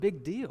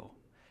big deal.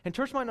 And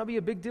church might not be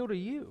a big deal to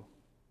you.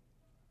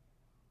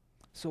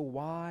 So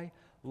why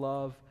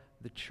love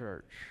the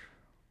church?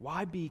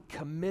 Why be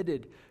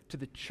committed to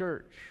the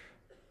church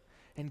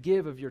and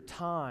give of your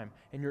time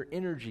and your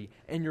energy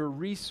and your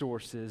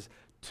resources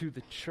to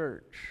the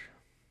church?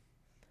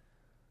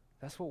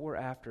 That's what we're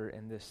after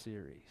in this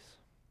series.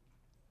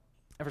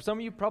 And for some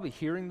of you, probably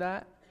hearing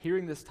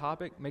this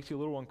topic makes you a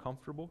little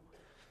uncomfortable.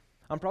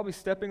 I'm probably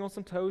stepping on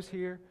some toes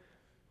here.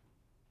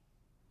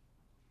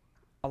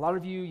 A lot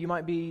of you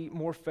might be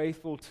more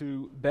faithful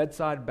to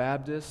Bedside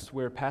Baptist,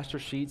 where Pastor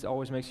Sheets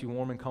always makes you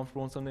warm and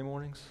comfortable on Sunday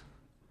mornings.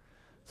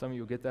 Some of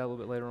you will get that a little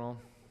bit later on.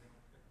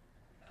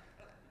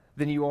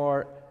 Than you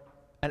are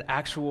an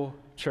actual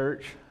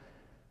church,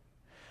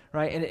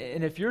 right?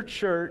 And if your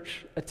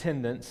church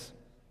attendance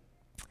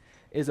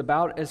is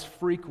about as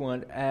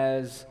frequent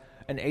as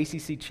an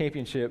ACC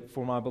championship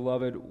for my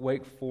beloved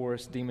Wake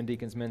Forest Demon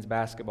Deacons men's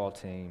basketball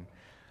team,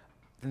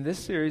 then this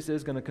series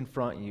is going to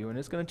confront you, and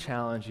it's going to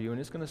challenge you, and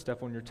it's going to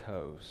step on your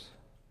toes.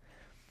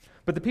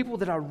 But the people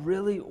that I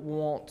really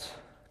want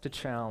to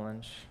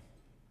challenge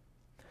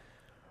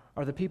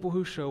are the people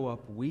who show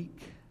up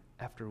week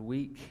after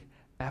week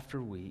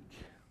after week.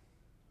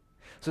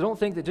 So don't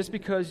think that just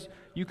because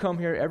you come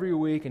here every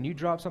week and you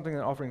drop something in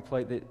the offering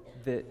plate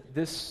that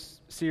this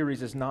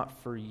series is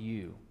not for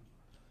you.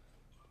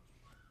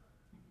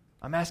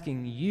 I'm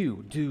asking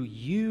you, do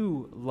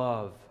you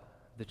love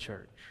the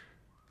church?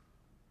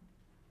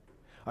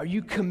 Are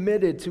you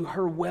committed to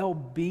her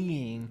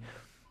well-being,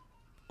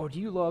 or do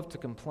you love to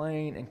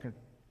complain and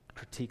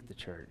critique the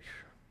church?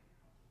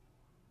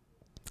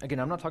 Again,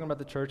 I'm not talking about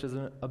the church as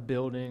a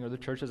building or the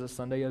church as a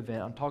Sunday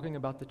event. I'm talking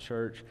about the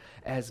church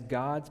as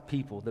God's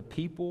people, the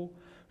people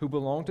who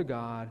belong to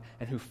God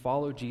and who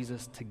follow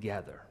Jesus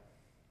together.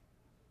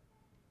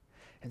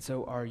 And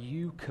so are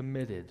you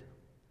committed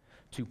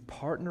to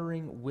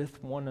partnering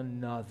with one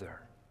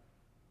another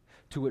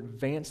to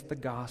advance the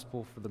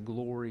gospel for the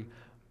glory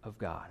of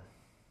God?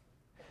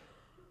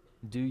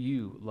 Do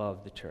you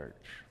love the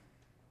church?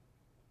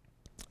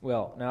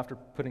 Well, now after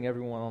putting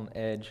everyone on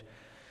edge,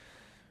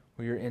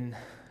 where you're in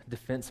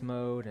defense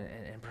mode,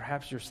 and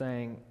perhaps you're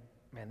saying,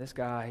 man, this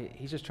guy,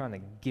 he's just trying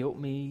to guilt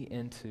me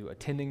into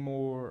attending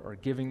more or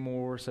giving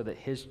more so that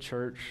his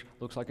church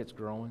looks like it's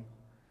growing.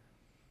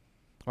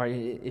 All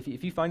right,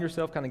 if you find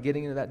yourself kind of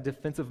getting into that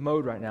defensive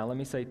mode right now, let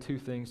me say two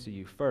things to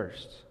you.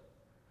 First,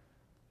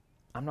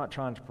 I'm not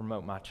trying to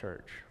promote my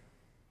church,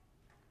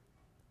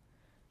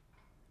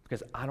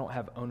 because I don't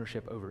have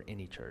ownership over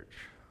any church.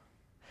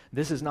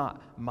 This is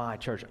not my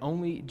church.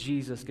 Only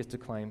Jesus gets to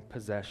claim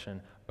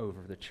possession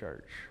over the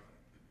church.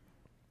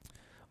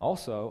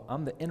 Also,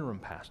 I'm the interim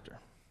pastor,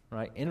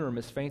 right? Interim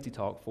is fancy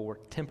talk for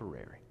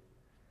temporary.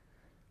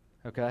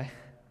 Okay?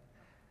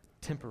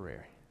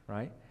 Temporary,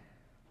 right?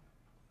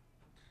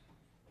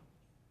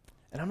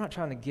 And I'm not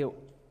trying to guilt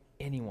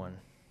anyone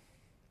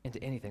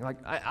into anything. Like,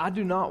 I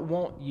do not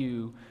want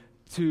you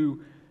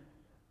to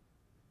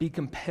be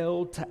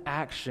compelled to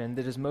action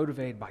that is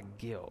motivated by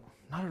guilt.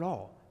 Not at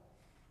all.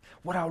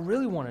 What I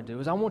really want to do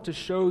is I want to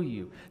show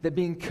you that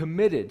being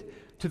committed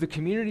to the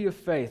community of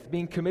faith,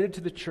 being committed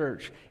to the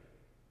church,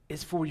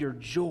 is for your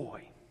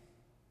joy.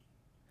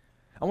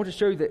 I want to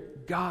show you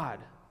that God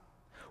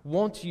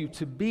wants you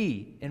to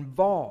be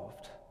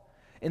involved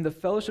in the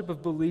fellowship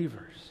of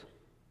believers,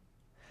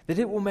 that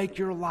it will make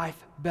your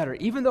life better.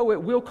 Even though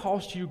it will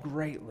cost you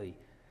greatly,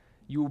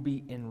 you will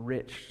be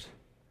enriched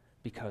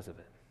because of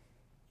it.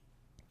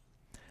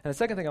 And the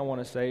second thing I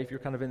want to say, if you're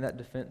kind of in that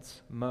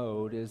defense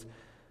mode, is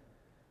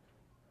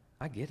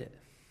I get it.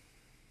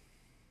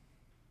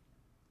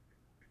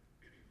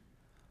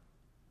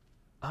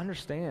 I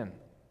understand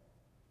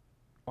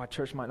why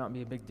church might not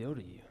be a big deal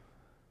to you.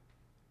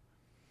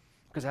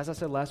 Because as I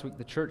said last week,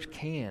 the church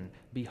can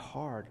be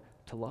hard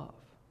to love.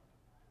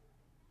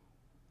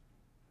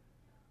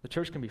 The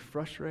church can be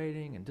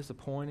frustrating and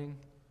disappointing.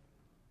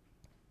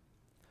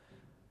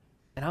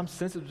 And I'm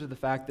sensitive to the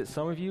fact that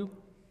some of you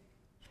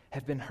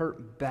have been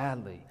hurt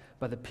badly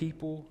by the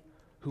people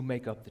who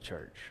make up the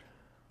church.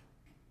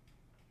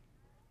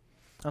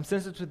 I'm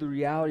sensitive to the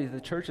reality that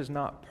the church is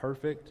not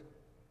perfect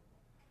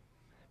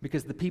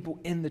because the people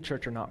in the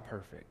church are not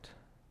perfect.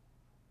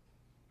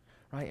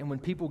 Right? And when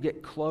people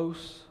get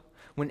close,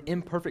 when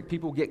imperfect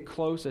people get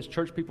close, as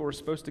church people are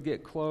supposed to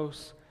get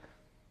close,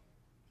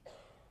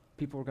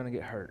 people are going to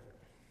get hurt.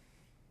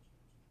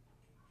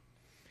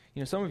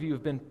 You know, some of you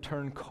have been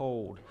turned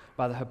cold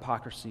by the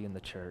hypocrisy in the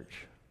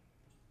church.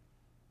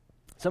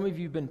 Some of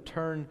you have been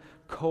turned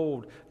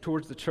cold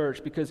towards the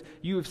church because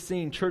you have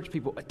seen church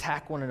people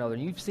attack one another,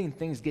 and you've seen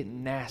things get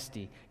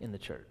nasty in the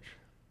church.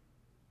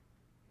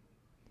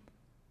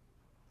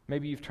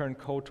 Maybe you've turned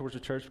cold towards the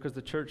church because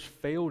the church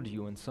failed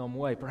you in some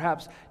way.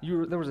 Perhaps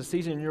there was a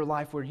season in your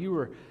life where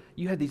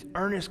you had these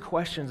earnest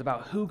questions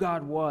about who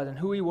God was and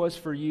who He was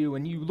for you,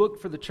 and you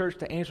looked for the church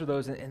to answer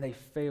those, and they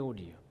failed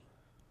you.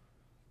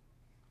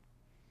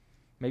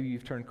 Maybe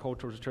you've turned cold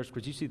towards the church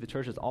because you see the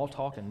church as all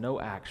talk and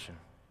no action.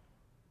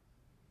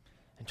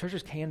 And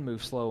churches can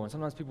move slow, and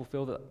sometimes people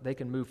feel that they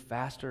can move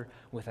faster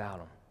without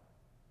them.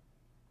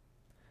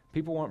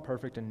 People aren't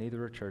perfect, and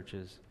neither are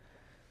churches.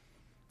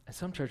 And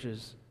some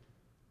churches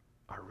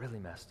are really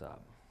messed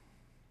up.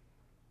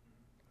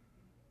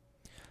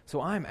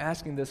 So I'm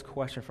asking this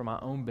question for my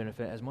own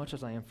benefit as much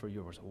as I am for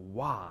yours.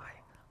 Why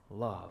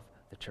love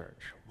the church?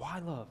 Why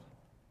love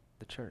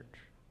the church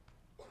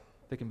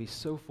that can be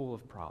so full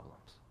of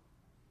problems?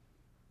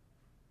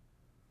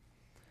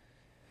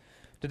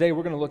 Today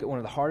we're going to look at one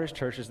of the hardest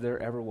churches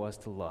there ever was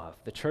to love.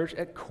 The church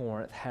at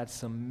Corinth had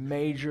some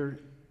major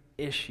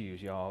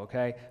issues, y'all,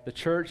 okay? The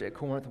church at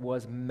Corinth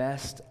was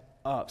messed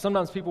up.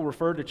 Sometimes people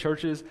refer to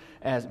churches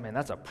as, man,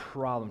 that's a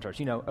problem church.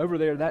 You know, over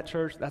there, that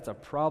church, that's a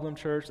problem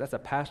church. That's a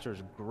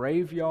pastor's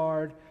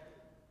graveyard.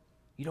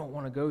 You don't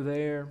want to go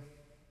there.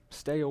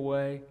 Stay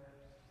away.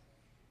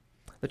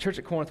 The church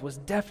at Corinth was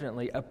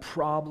definitely a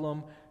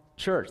problem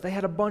church. They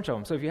had a bunch of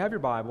them. So if you have your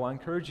Bible, I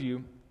encourage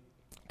you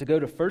to go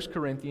to 1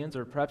 Corinthians,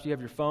 or perhaps you have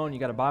your phone, you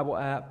got a Bible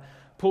app,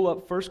 pull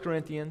up 1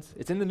 Corinthians.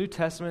 It's in the New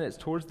Testament. It's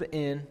towards the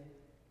end.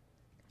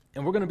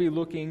 And we're going to be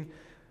looking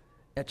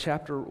at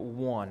chapter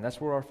 1.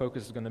 That's where our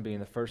focus is going to be in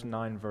the first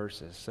 9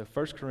 verses. So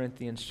 1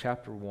 Corinthians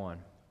chapter 1.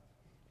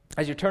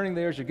 As you're turning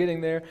there, as you're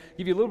getting there,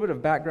 give you a little bit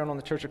of background on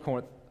the church of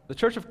Corinth. The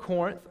church of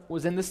Corinth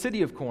was in the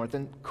city of Corinth,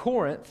 and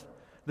Corinth,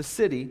 the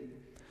city,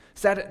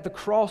 sat at the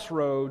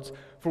crossroads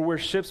for where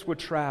ships would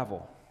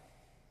travel.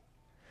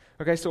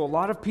 Okay, so a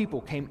lot of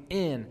people came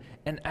in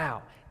and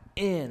out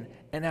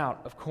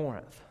of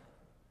Corinth.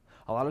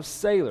 A lot of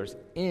sailors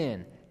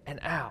in and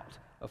out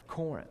of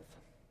Corinth.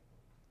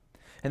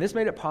 And this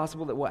made it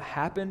possible that what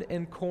happened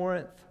in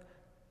Corinth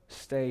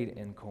stayed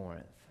in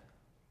Corinth.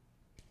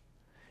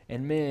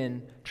 And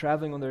men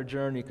traveling on their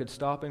journey could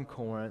stop in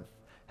Corinth,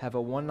 have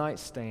a one-night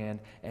stand,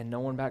 and no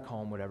one back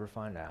home would ever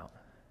find out.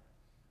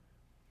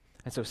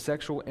 And so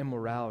sexual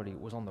immorality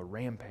was on the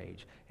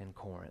rampage in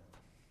Corinth.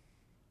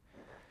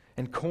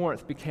 And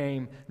Corinth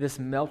became this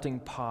melting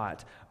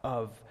pot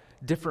of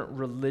different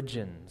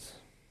religions.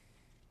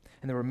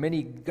 And there were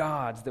many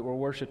gods that were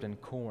worshipped in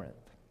Corinth.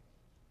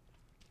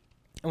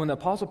 And when the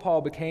Apostle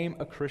Paul became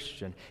a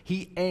Christian,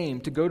 he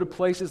aimed to go to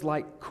places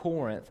like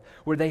Corinth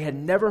where they had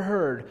never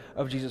heard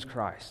of Jesus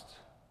Christ.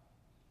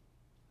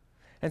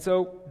 And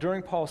so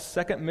during Paul's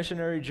second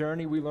missionary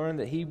journey, we learned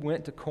that he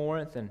went to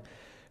Corinth, and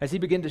as he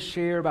began to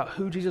share about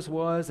who Jesus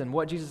was and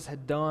what Jesus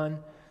had done,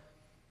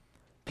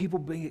 people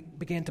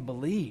began to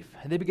believe,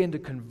 and they began to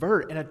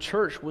convert, and a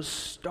church was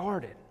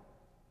started.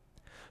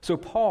 So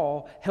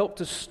Paul helped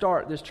to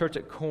start this church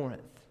at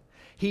Corinth.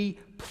 He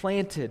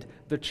planted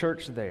the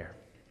church there.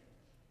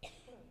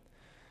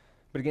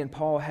 But again,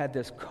 Paul had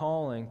this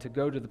calling to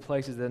go to the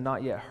places that had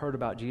not yet heard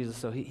about Jesus,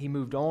 so he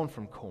moved on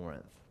from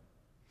Corinth.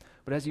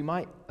 But as you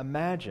might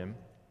imagine,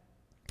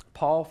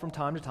 Paul from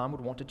time to time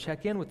would want to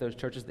check in with those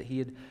churches that he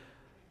had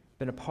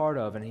been a part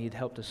of and he had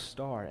helped to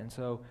start. And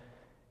so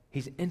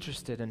he's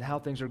interested in how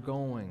things are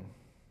going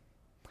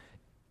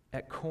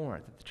at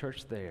Corinth, at the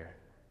church there.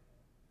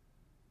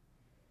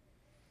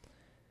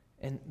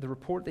 And the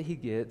report that he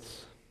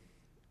gets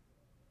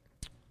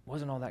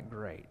wasn't all that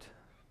great.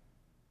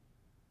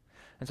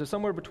 And so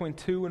somewhere between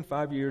 2 and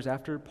 5 years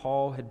after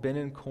Paul had been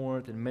in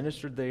Corinth and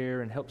ministered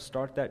there and helped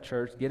start that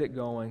church, get it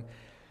going,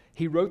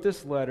 he wrote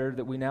this letter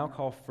that we now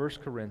call 1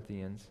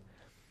 Corinthians.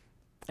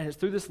 And it's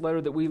through this letter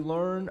that we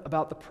learn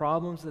about the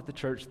problems at the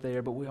church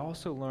there, but we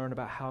also learn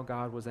about how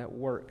God was at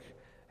work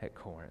at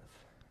Corinth.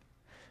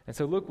 And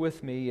so look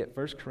with me at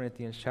 1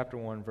 Corinthians chapter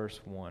 1, verse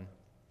 1.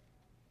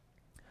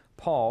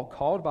 Paul,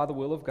 called by the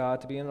will of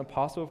God to be an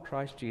apostle of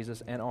Christ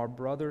Jesus, and our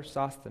brother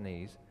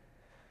Sosthenes,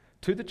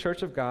 to the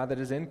church of God that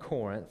is in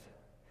Corinth,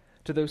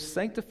 to those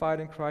sanctified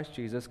in Christ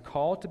Jesus,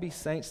 called to be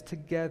saints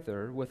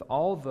together with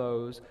all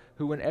those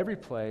who in every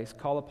place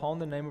call upon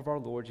the name of our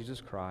Lord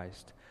Jesus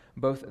Christ,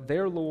 both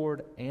their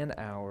Lord and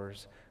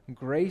ours,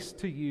 grace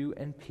to you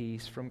and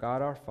peace from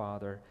God our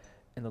Father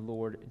and the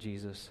Lord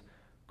Jesus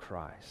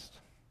Christ.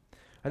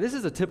 Now, this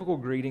is a typical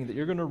greeting that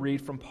you're going to read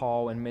from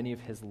Paul in many of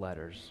his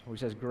letters, where he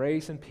says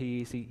grace and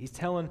peace. He's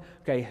telling,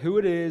 okay, who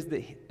it is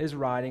that he is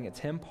writing. It's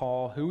him,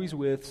 Paul, who he's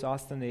with,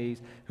 Sosthenes,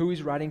 who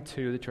he's writing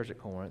to, the church at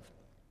Corinth.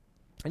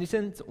 And he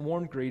sends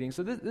warm greetings.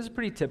 So this is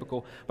pretty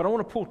typical, but I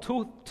want to pull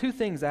two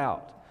things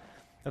out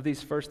of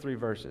these first 3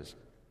 verses.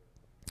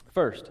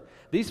 First,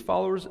 these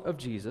followers of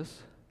Jesus,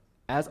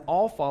 as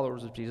all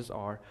followers of Jesus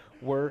are,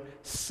 were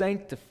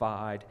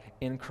sanctified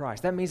in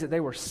Christ. That means that they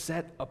were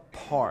set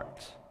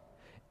apart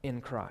in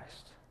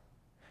Christ,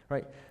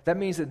 right? That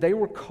means that they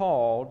were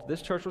called,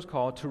 this church was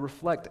called to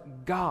reflect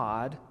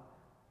God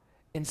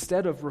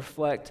instead of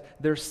reflect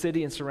their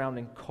city and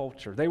surrounding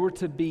culture. They were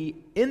to be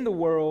in the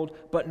world,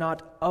 but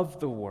not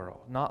of the world,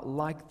 not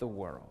like the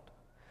world.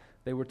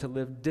 They were to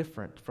live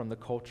different from the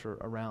culture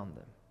around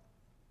them.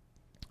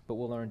 But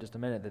we'll learn in just a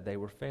minute that they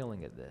were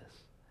failing at this.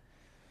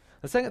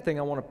 The second thing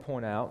I want to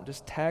point out,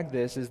 just tag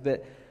this, is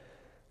that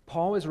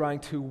Paul is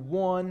writing to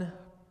one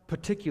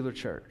particular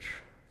church.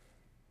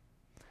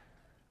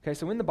 Okay,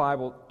 so in the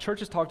Bible,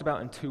 church is talked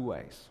about in 2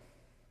 ways.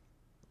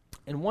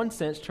 In one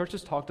sense, church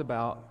is talked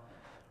about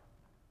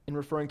in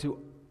referring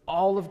to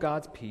all of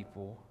God's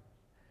people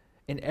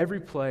in every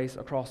place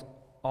across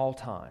all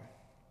time.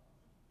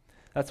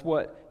 That's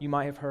what you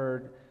might have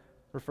heard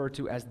referred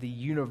to as the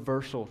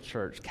universal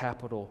church,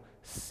 capital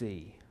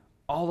C.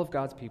 All of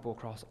God's people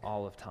across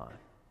all of time.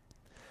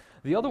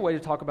 The other way to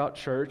talk about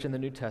church in the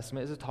New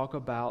Testament is to talk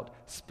about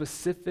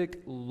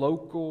specific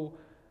local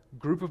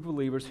group of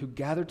believers who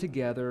gather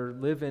together,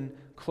 live in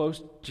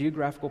close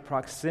geographical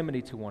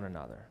proximity to one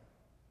another.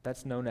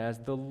 That's known as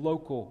the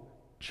local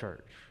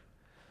church.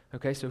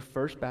 Okay, so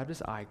First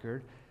Baptist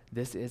Eichard,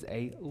 this is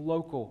a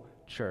local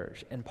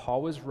church. And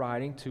Paul was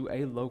writing to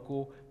a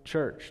local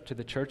church, to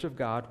the church of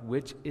God,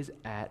 which is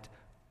at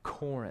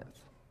Corinth.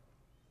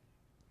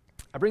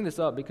 I bring this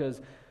up because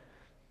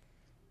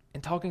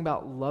in talking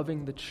about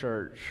loving the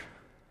church,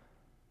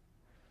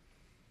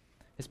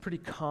 it's pretty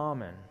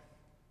common.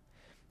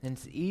 And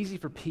it's easy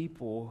for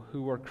people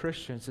who are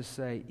Christians to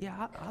say,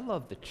 yeah, I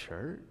love the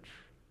church.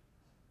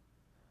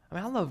 I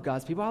mean, I love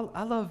God's people.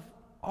 I love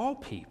all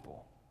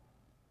people.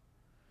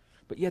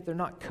 But yet they're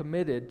not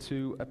committed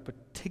to a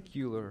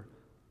particular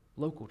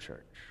local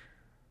church.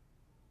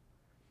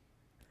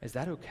 Is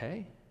that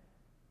okay?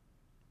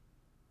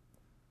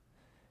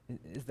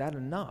 Is that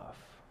enough?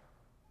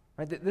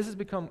 Right? This has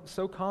become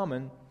so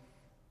common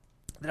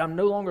that I'm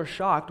no longer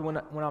shocked when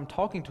I'm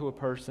talking to a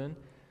person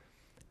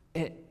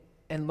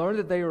and learn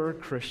that they are a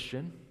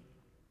Christian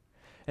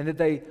and that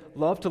they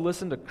love to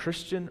listen to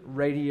Christian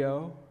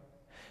radio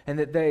and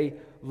that they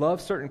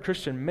love certain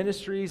Christian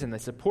ministries and they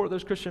support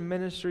those Christian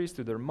ministries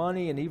through their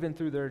money and even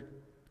through their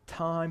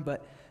time,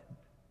 but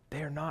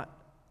they are not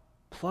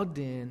plugged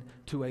in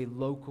to a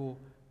local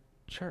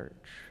church.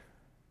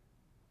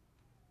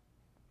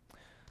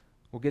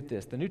 Well, get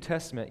this. The New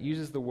Testament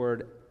uses the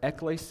word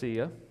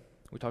ekklesia.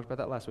 We talked about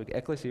that last week.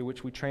 Ekklesia,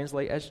 which we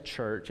translate as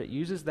church. It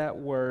uses that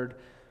word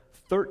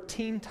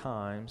 13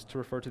 times to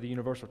refer to the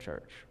universal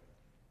church.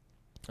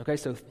 Okay,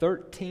 so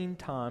 13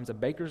 times, a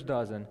baker's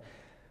dozen,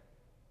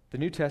 the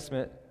New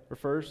Testament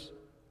refers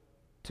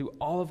to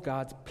all of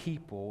God's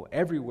people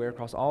everywhere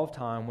across all of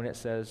time when it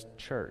says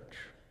church.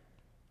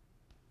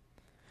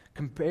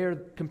 Compare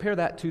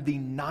that to the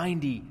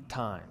 90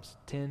 times,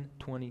 10,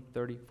 20,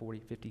 30, 40,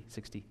 50,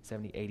 60,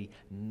 70, 80,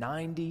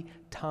 90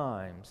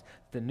 times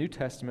the New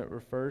Testament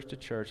refers to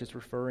church. It's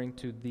referring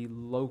to the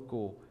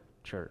local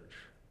church.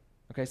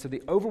 Okay, so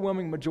the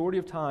overwhelming majority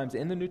of times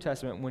in the New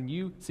Testament, when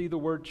you see the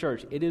word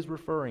church, it is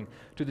referring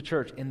to the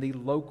church in the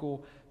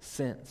local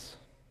sense.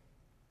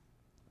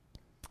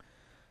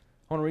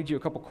 I want to read you a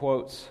couple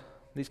quotes.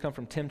 These come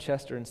from Tim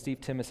Chester and Steve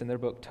Timmis in their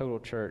book, Total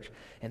Church,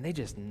 and they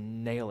just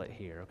nail it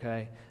here,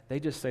 okay? They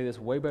just say this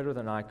way better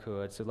than I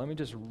could, so let me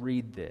just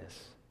read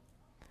this.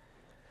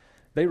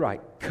 They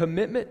write,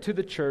 commitment to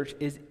the church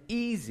is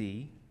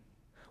easy,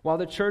 while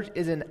the church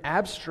is an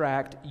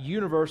abstract,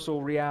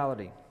 universal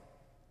reality.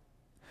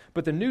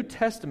 But the New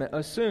Testament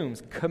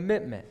assumes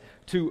commitment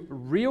to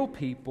real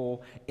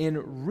people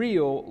in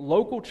real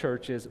local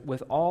churches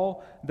with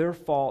all their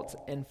faults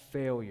and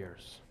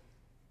failures.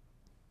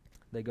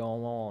 They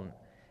go on.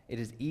 It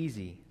is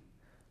easy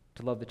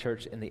to love the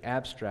church in the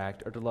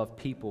abstract or to love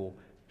people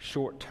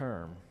short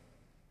term.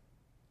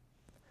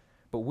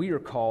 But we are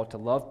called to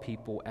love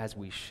people as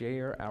we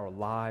share our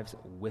lives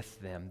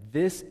with them.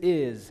 This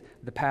is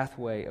the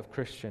pathway of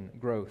Christian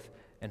growth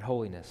and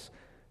holiness.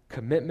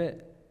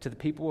 Commitment to the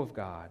people of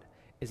God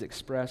is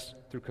expressed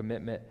through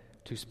commitment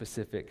to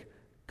specific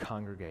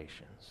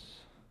congregations.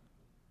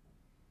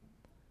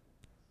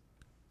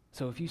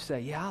 So if you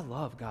say, yeah, I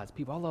love God's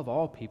people, I love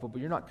all people, but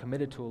you're not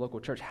committed to a local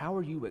church, how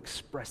are you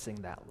expressing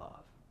that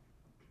love?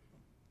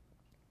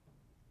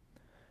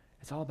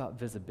 It's all about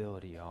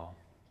visibility, y'all.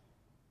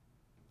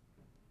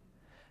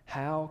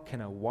 How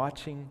can a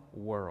watching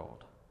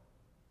world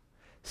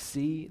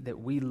see that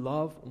we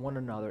love one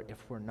another if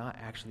we're not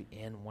actually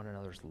in one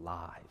another's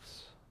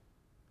lives?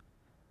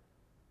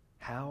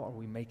 How are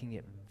we making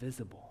it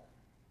visible?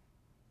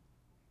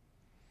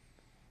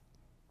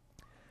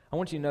 I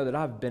want you to know that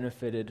I've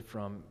benefited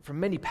from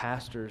many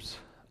pastors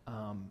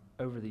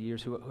over the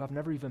years who I've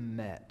never even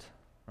met,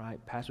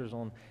 right? Pastors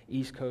on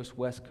East Coast,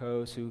 West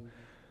Coast, who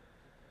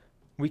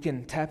we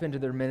can tap into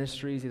their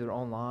ministries either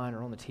online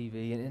or on the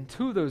TV. And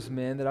two of those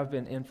men that I've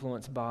been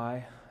influenced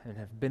by and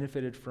have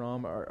benefited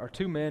from are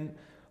two men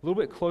a little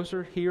bit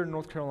closer here in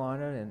North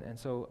Carolina, and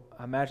so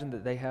I imagine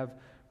that they have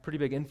pretty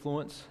big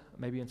influence,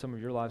 maybe in some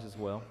of your lives as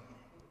well.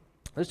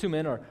 Those two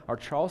men are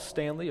Charles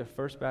Stanley of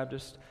First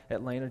Baptist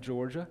Atlanta,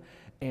 Georgia,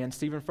 and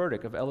Stephen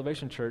Furtick of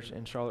Elevation Church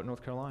in Charlotte,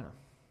 North Carolina,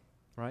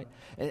 right?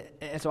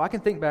 And so I can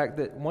think back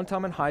that one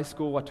time in high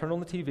school, I turned on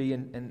the TV,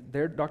 and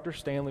there Dr.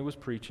 Stanley was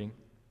preaching,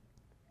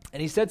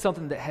 and he said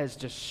something that has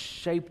just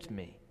shaped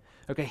me.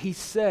 Okay, he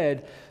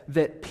said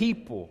that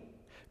people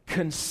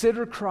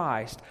consider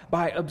Christ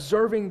by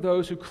observing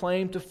those who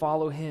claim to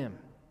follow him.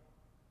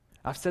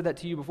 I've said that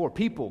to you before.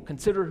 People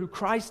consider who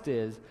Christ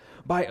is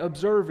by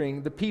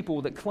observing the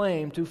people that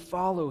claim to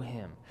follow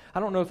him. I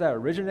don't know if that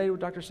originated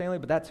with Dr. Stanley,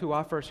 but that's who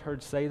I first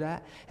heard say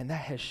that, and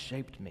that has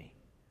shaped me.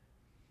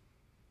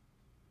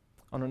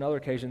 On another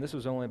occasion, this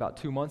was only about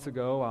 2 months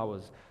ago, I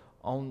was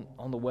on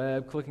the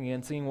web, clicking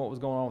in, seeing what was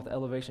going on with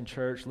Elevation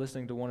Church,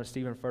 listening to one of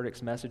Stephen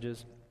Furtick's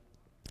messages,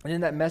 And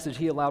in that message,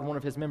 he allowed one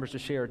of his members to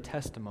share a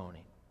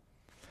testimony.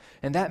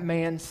 And that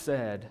man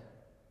said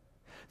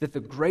that the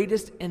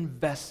greatest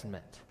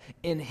investment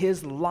in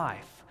his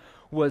life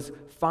was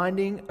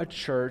finding a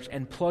church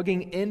and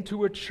plugging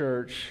into a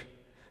church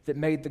that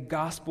made the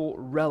gospel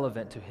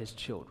relevant to his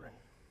children.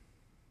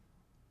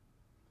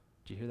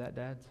 Did you hear that,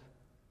 dads?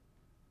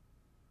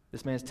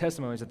 This man's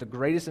testimony is that the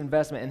greatest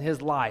investment in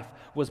his life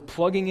was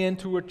plugging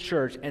into a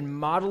church and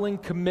modeling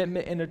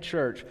commitment in a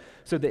church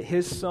so that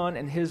his son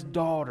and his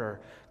daughter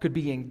could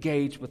be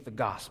engaged with the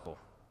gospel.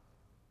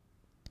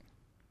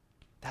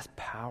 That's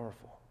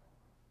powerful.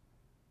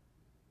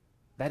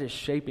 That is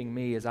shaping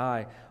me as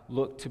I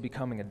look to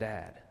becoming a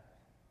dad.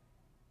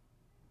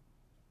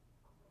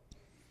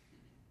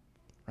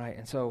 Right?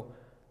 And so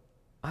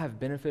I have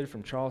benefited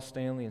from Charles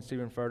Stanley and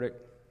Stephen Furtick.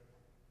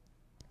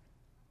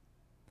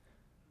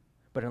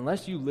 But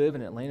unless you live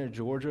in Atlanta,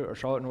 Georgia, or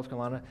Charlotte, North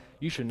Carolina,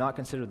 you should not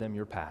consider them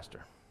your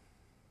pastor.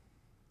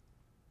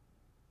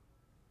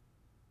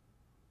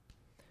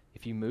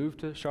 If you move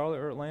to Charlotte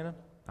or Atlanta,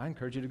 I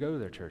encourage you to go to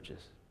their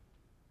churches.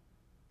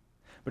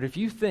 But if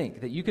you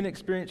think that you can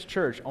experience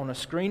church on a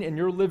screen in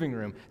your living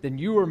room, then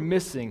you are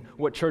missing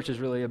what church is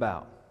really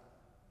about.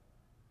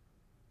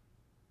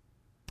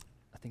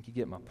 I think you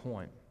get my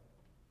point.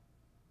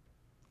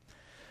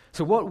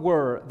 So what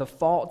were the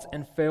faults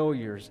and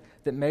failures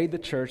that made the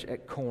church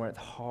at Corinth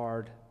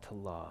hard to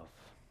love?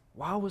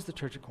 Why was the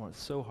church at Corinth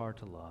so hard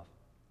to love?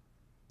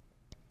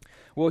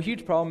 Well, a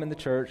huge problem in the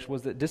church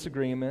was that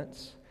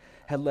disagreements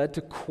had led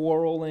to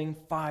quarreling,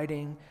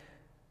 fighting,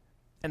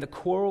 and the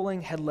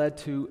quarreling had led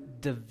to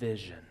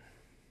division.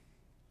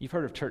 You've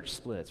heard of church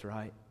splits,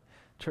 right?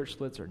 Church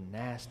splits are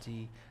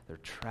nasty, they're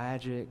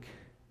tragic.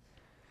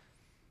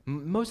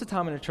 Most of the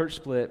time in a church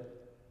split,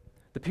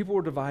 the people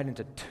were divided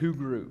into two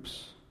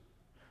groups.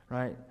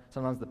 Right?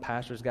 Sometimes the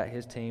pastor's got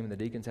his team and the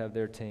deacons have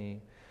their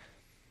team.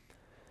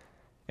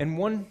 And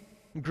one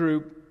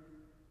group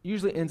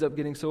usually ends up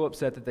getting so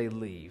upset that they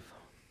leave.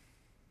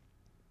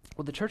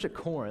 Well, the church at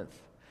Corinth,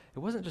 it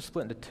wasn't just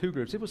split into two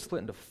groups, it was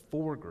split into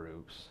four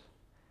groups.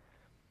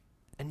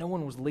 And no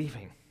one was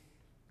leaving.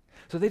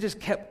 So they just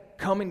kept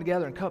coming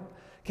together and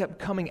kept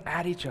coming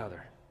at each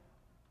other.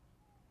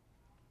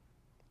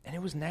 And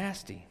it was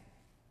nasty.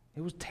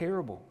 It was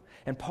terrible.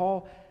 And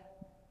Paul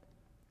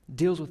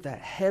deals with that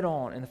head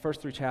on in the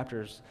first 3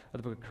 chapters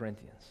of the book of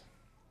Corinthians.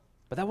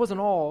 But that wasn't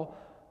all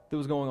that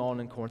was going on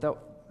in Corinth.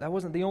 That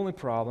wasn't the only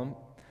problem.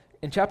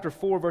 In chapter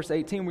 4, verse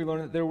 18, we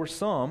learned that there were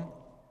some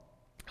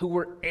who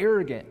were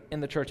arrogant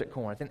in the church at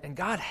Corinth. And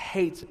God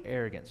hates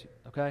arrogance,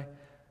 okay?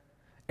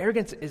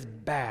 Arrogance is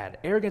bad.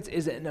 Arrogance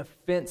is an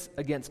offense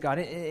against God.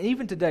 And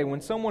even today,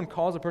 when someone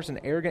calls a person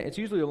arrogant, it's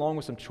usually along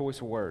with some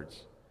choice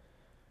words,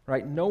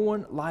 right? No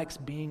one likes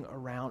being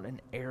around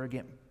an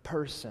arrogant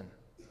person.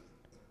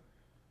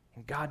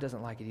 And God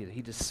doesn't like it either.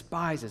 He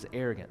despises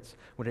arrogance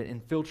when it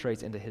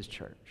infiltrates into his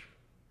church.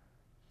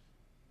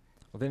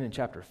 Well, then in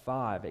chapter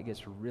 5, it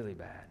gets really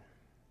bad.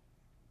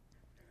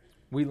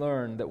 We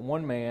learn that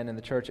one man in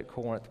the church at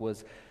Corinth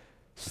was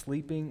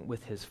sleeping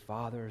with his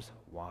father's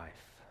wife.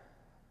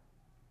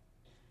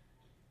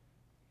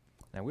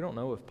 Now, we don't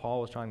know if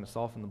Paul was trying to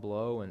soften the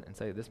blow and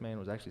say this man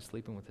was actually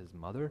sleeping with his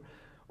mother,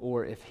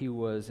 or if he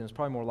was, and it's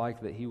probably more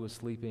likely that he was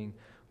sleeping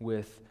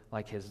with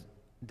like his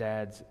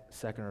dad's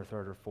second or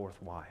third or fourth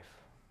wife.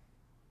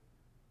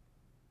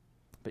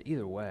 But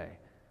either way,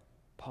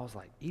 Paul's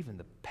like, even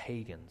the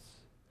pagans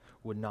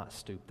would not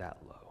stoop that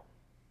low.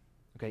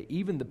 Okay,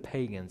 even the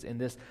pagans in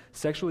this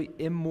sexually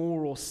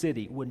immoral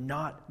city would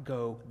not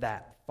go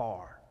that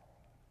far.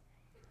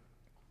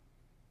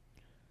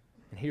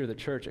 And here the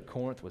church at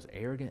Corinth was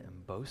arrogant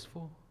and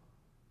boastful.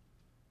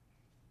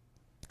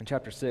 In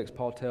chapter 6,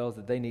 Paul tells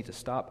that they need to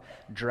stop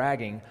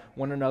dragging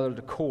one another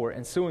to court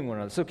and suing one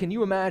another. So can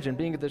you imagine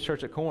being at the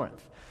church at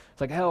Corinth?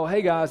 It's like, hell,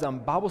 hey guys,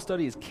 Bible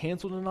study is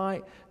canceled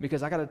tonight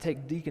because I got to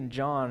take Deacon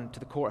John to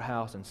the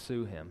courthouse and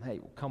sue him. Hey,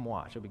 come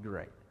watch. It'll be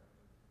great.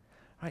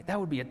 Right? That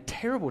would be a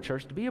terrible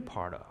church to be a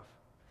part of.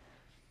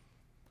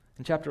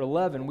 In chapter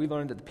 11, we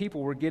learned that the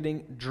people were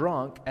getting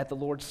drunk at the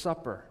Lord's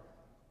Supper.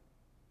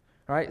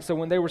 Right? So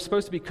when they were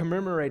supposed to be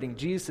commemorating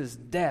Jesus'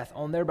 death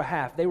on their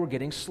behalf, they were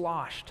getting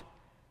sloshed.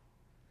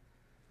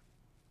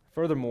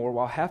 Furthermore,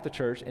 while half the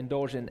church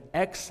indulged in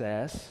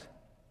excess,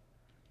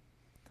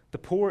 the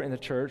poor in the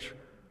church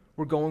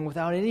were going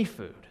without any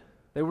food.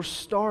 They were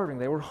starving.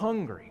 They were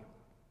hungry.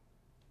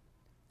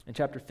 In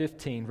chapter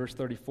 15, verse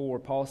 34,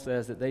 Paul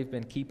says that they've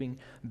been keeping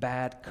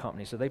bad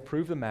company. So they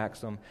prove the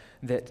maxim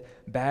that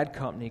bad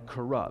company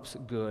corrupts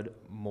good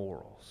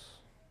morals.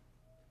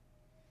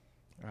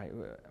 Right?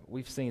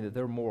 We've seen that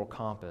their moral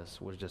compass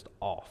was just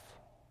off.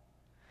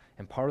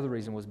 And part of the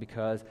reason was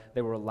because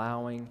they were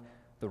allowing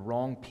the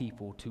wrong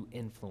people to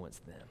influence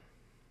them.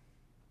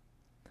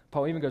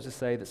 Paul even goes to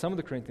say that some of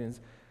the Corinthians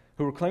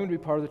who were claiming to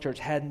be part of the church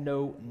had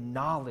no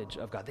knowledge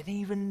of God. They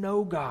didn't even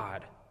know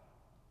God.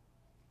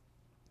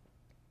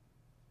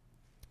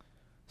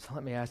 So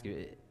let me ask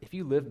you, if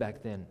you lived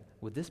back then,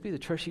 would this be the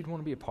church you'd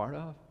want to be a part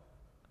of?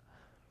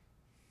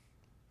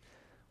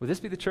 Would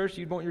this be the church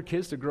you'd want your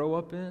kids to grow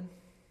up in?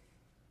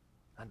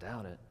 I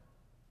doubt it.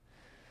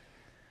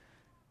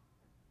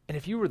 And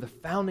if you were the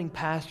founding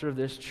pastor of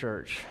this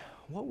church,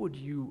 what would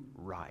you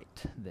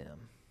write them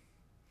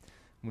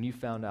when you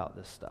found out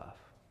this stuff?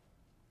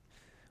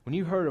 When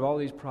you heard of all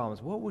these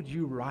problems, what would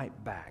you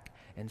write back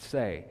and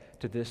say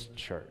to this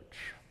church?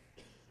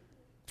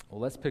 Well,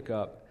 let's pick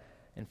up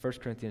in 1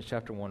 Corinthians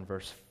chapter 1,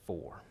 verse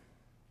 4.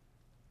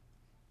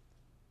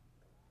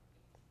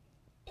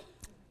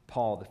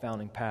 Paul, the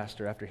founding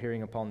pastor, after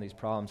hearing upon these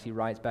problems, he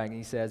writes back and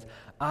he says,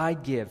 I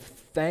give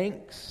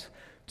thanks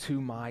to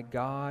my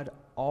God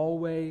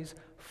always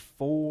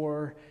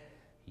for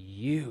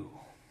you.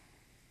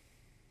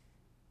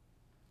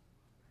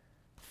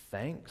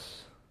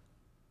 Thanks?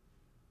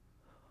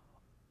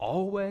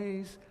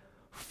 Always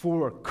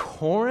for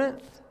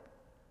Corinth?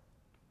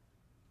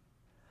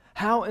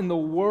 How in the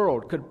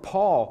world could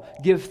Paul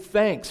give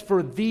thanks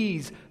for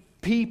these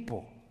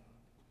people?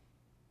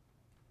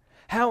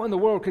 How in the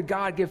world could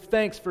God give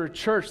thanks for a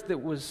church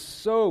that was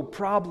so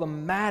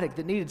problematic,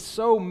 that needed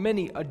so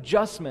many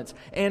adjustments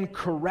and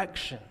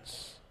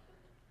corrections?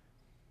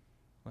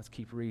 Let's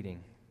keep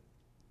reading.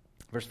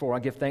 Verse 4, I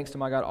give thanks to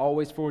my God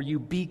always for you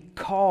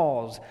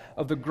because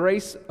of the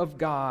grace of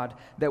God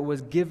that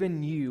was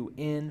given you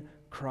in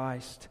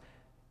Christ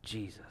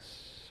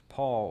Jesus.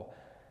 Paul,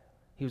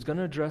 he was going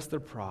to address their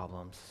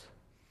problems.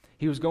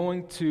 He was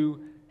going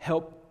to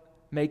help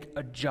make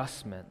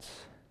adjustments.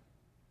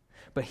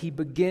 But he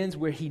begins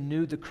where he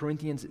knew the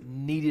Corinthians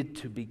needed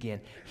to begin.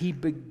 He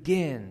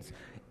begins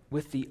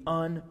with the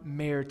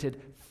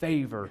unmerited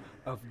favor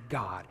of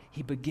God.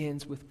 He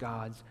begins with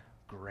God's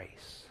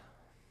grace.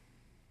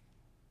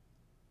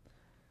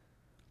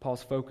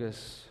 Paul's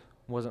focus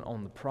wasn't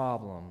on the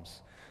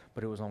problems,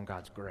 but it was on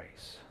God's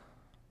grace.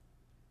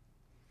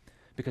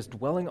 Because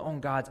dwelling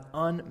on God's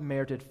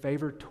unmerited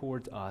favor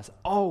towards us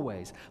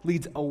always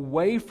leads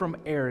away from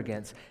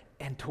arrogance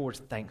and towards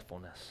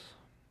thankfulness.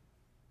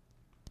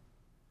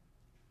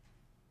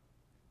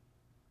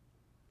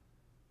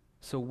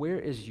 So where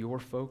is your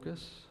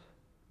focus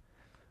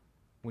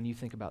when you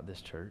think about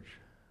this church?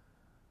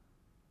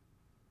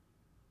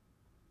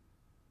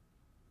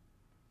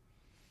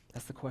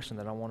 That's the question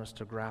that I want us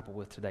to grapple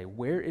with today.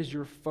 Where is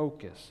your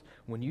focus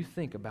when you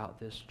think about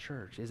this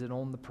church? Is it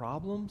on the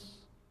problems?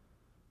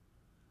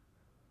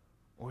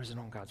 Or is it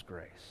on God's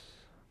grace?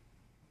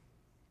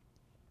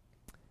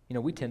 You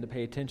know, we tend to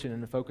pay attention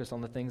and to focus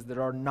on the things that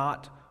are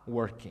not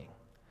working.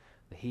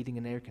 The heating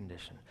and air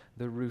condition,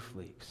 the roof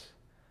leaks,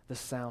 the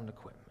sound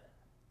equipment,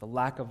 the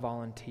lack of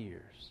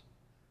volunteers,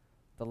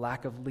 the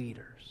lack of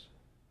leaders.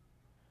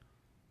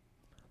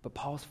 But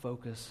Paul's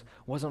focus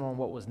wasn't on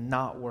what was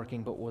not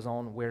working, but was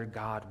on where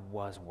God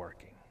was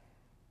working.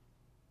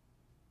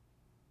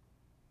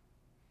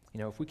 You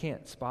know, if we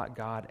can't spot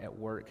God at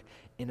work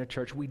in a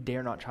church, we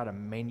dare not try to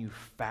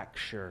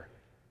manufacture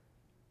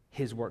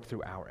His work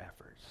through our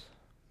efforts.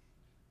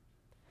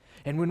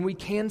 And when we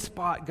can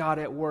spot God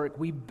at work,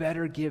 we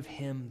better give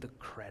Him the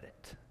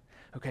credit.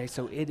 Okay,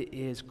 so it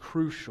is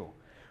crucial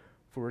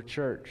for a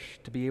church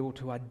to be able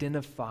to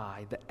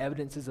identify the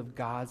evidences of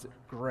God's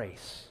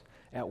grace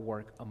at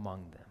work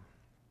among them.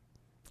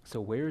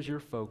 So where is your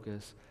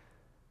focus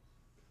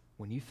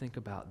when you think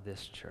about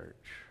this church?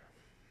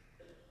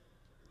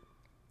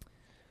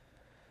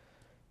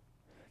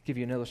 Give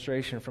you an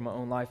illustration from my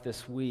own life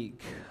this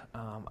week.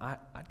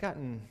 I'd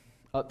gotten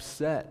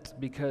upset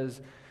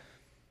because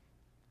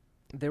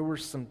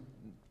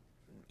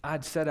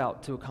I'd set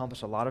out to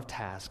accomplish a lot of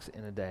tasks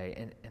in a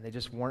day, and they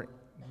just weren't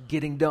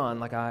getting done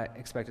like I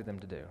expected them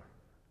to do.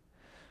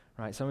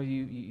 Right? Some of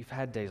you've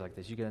had days like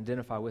this. You can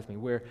identify with me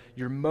where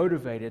you're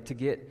motivated to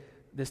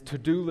get this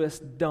to-do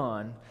list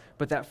done,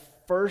 but that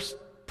first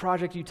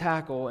project you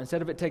tackle,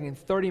 instead of it taking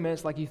 30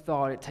 minutes like you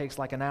thought, it takes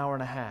like an hour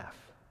and a half.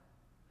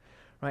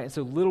 Right? And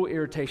so little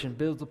irritation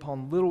builds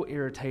upon little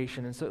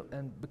irritation,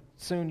 and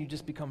soon you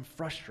just become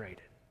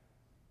frustrated.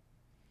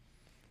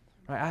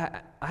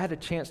 Right? I had a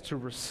chance to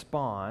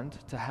respond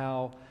to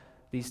how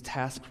these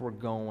tasks were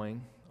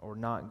going or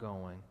not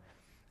going,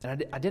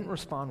 and I didn't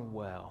respond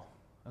well.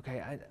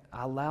 Okay, I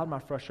allowed my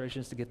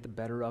frustrations to get the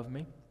better of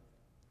me.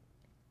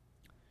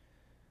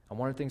 I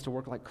wanted things to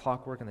work like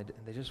clockwork, and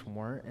they just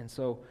weren't. And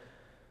so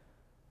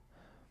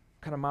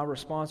kind of my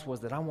response was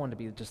that I wanted to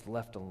be just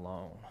left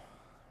alone,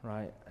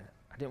 right?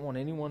 I didn't want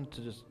anyone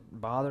to just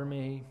bother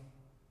me,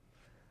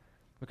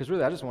 because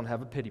really I just want to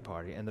have a pity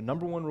party. And the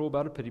number one rule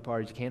about a pity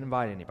party is you can't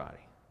invite anybody.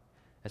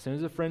 As soon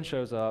as a friend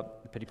shows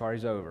up, the pity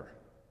party's over.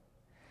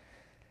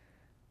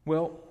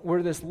 Well,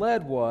 where this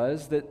led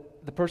was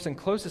that the person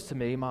closest to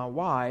me, my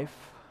wife,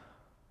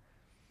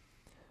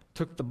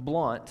 took the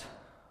blunt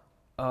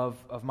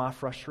of my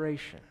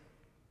frustration.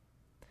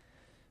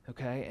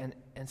 Okay?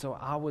 And so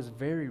I was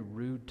very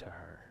rude to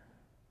her.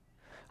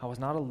 I was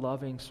not a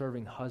loving,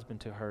 serving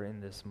husband to her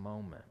in this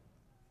moment.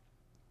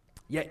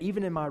 Yet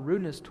even in my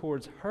rudeness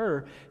towards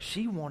her,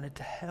 she wanted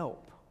to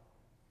help.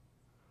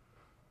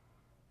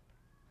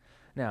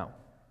 Now,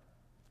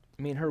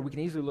 me and her, we can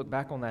easily look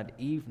back on that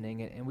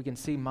evening and we can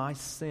see my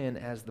sin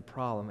as the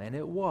problem. And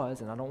it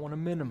was, and I don't want to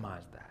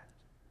minimize that.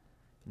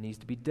 It needs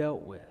to be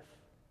dealt with.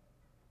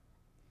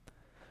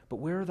 But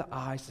where are the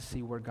eyes to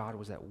see where God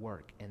was at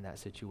work in that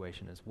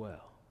situation as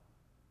well?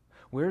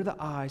 Where are the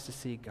eyes to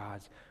see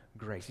God's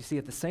grace? You see,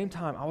 at the same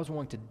time, I was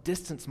wanting to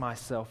distance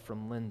myself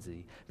from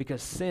Lindsay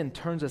because sin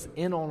turns us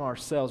in on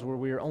ourselves where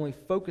we are only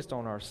focused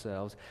on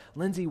ourselves.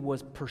 Lindsay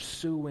was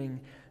pursuing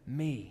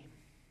me.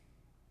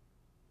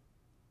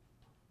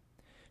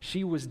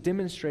 She was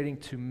demonstrating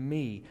to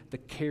me the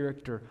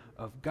character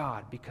of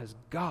God because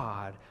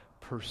God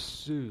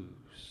pursues.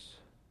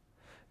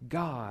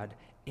 God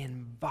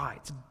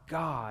invites.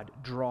 God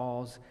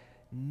draws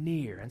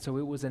near. And so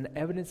it was an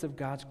evidence of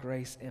God's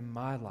grace in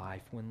my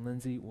life when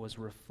Lindsay was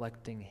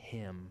reflecting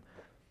Him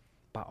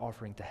by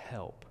offering to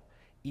help,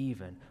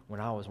 even when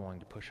I was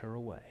wanting to push her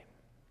away.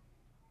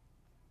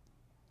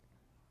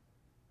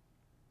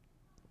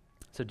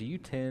 So do you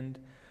tend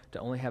to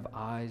only have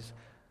eyes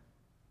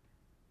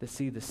that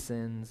see the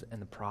sins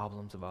and the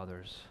problems of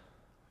others?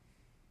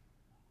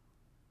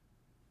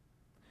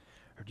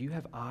 Or do you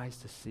have eyes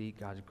to see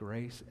God's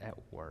grace at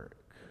work?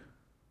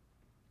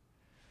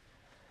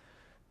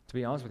 To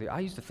be honest with you,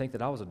 I used to think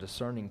that I was a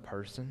discerning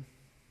person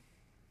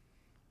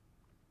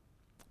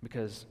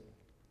because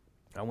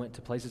I went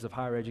to places of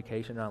higher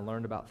education and I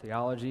learned about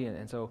theology.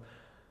 And so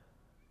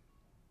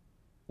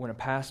when a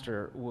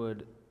pastor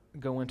would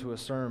go into a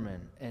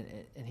sermon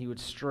and he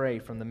would stray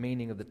from the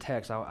meaning of the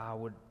text,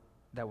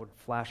 that would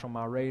flash on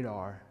my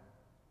radar.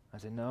 I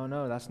said,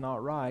 no, that's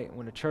not right.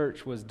 When the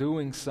church was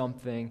doing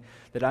something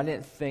that I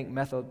didn't think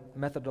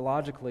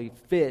methodologically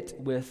fit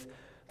with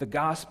the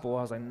gospel,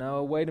 I was like,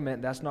 no, wait a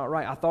minute, that's not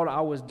right. I thought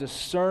I was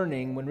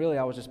discerning when really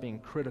I was just being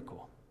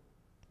critical.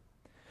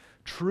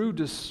 True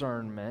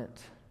discernment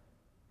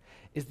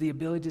is the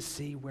ability to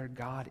see where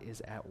God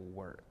is at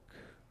work.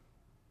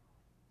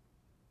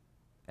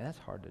 And that's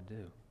hard to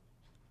do.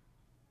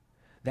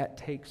 That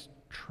takes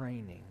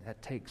training.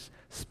 That takes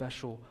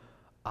special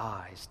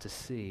eyes to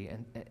see.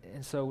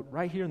 And so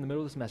right here in the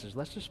middle of this message,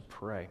 let's just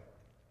pray.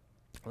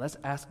 Let's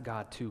ask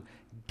God to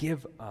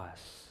give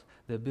us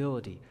the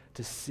ability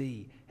to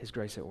see His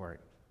grace at work.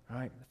 All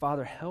right?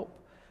 Father,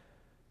 help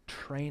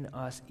train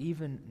us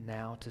even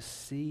now to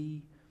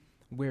see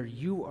where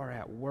You are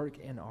at work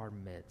in our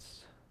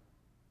midst.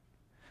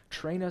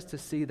 Train us to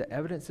see the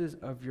evidences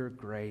of Your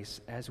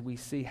grace as we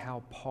see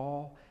how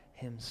Paul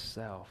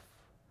himself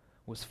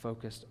was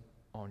focused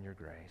on Your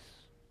grace.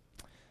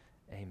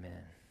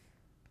 Amen.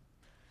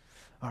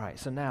 All right,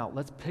 so now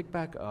let's pick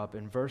back up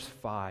in verse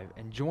 5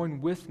 and join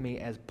with me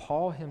as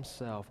Paul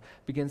himself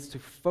begins to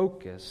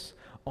focus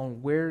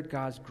on where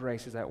God's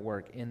grace is at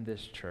work in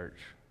this church.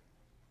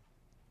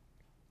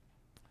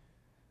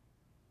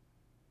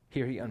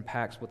 Here he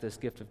unpacks what this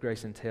gift of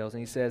grace entails,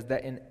 and he says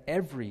that in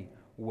every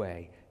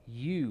way,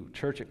 you,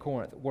 church at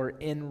Corinth, were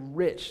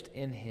enriched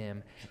in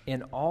Him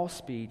in all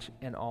speech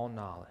and all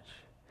knowledge,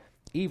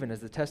 even as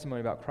the testimony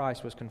about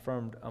Christ was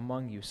confirmed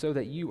among you, so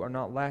that you are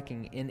not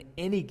lacking in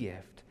any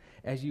gift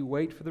as you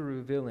wait for the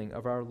revealing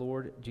of our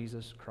Lord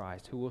Jesus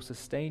Christ, who will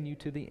sustain you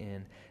to the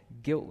end,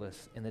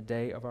 guiltless in the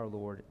day of our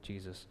Lord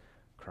Jesus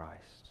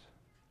Christ.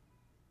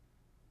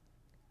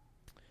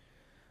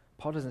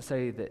 Paul doesn't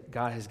say that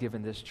God has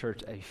given this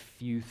church a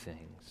few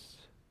things,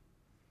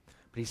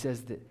 but he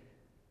says that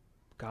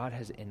God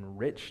has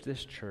enriched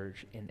this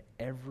church in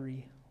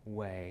every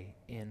way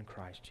in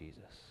Christ Jesus.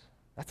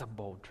 That's a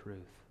bold truth.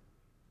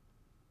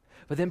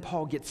 But then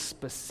Paul gets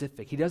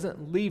specific. He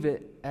doesn't leave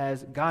it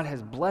as God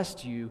has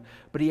blessed you,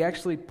 but he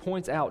actually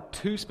points out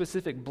two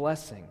specific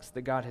blessings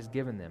that God has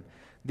given them.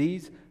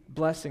 These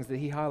blessings that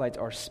he highlights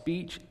are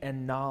speech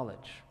and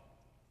knowledge.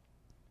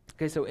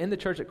 Okay, so in the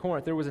church at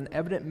Corinth, there was an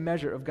evident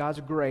measure of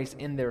God's grace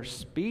in their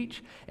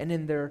speech and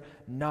in their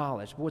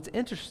knowledge. But what's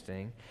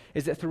interesting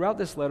is that throughout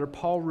this letter,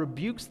 Paul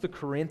rebukes the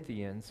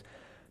Corinthians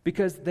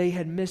because they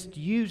had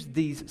misused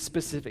these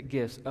specific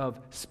gifts of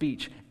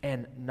speech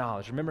and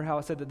knowledge. Remember how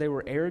I said that they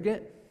were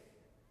arrogant?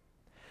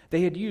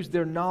 They had used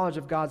their knowledge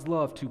of God's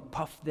love to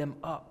puff them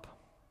up.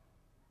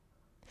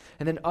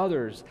 And then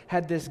others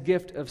had this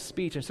gift of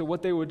speech. And so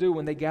what they would do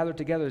when they gathered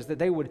together is that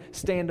they would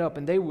stand up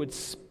and they would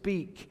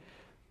speak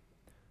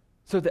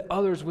so that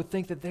others would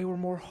think that they were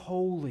more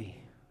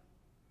holy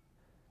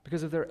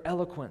because of their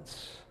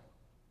eloquence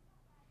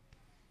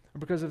or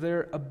because of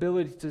their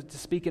ability to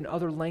speak in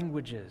other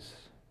languages.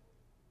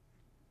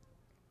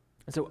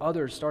 And so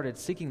others started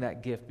seeking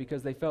that gift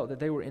because they felt that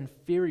they were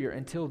inferior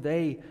until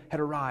they had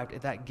arrived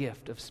at that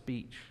gift of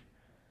speech.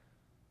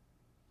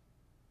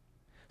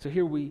 So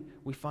here we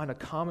find a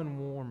common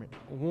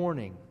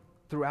warning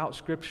throughout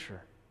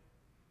Scripture.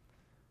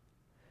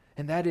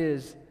 And that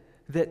is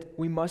that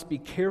we must be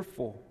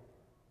careful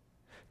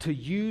to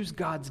use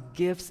God's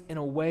gifts in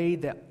a way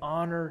that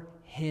honor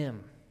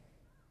Him.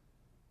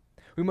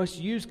 We must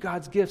use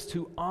God's gifts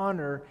to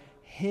honor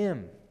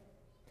Him.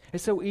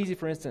 It's so easy,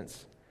 for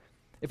instance,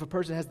 if a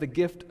person has the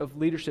gift of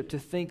leadership, to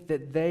think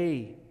that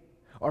they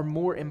are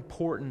more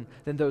important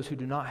than those who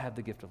do not have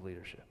the gift of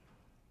leadership.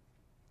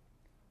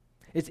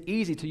 It's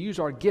easy to use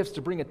our gifts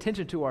to bring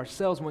attention to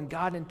ourselves when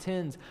God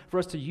intends for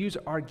us to use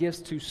our gifts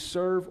to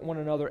serve one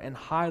another and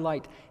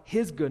highlight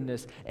His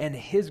goodness and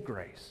His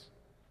grace.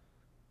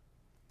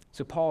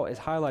 So Paul is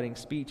highlighting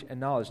speech and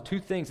knowledge, two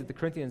things that the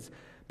Corinthians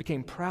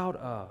became proud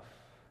of,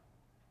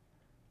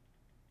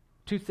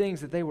 two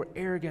things that they were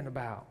arrogant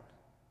about.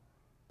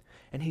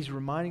 And he's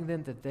reminding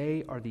them that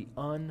they are the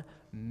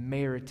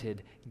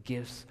unmerited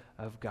gifts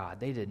of God.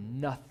 They did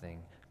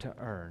nothing to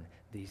earn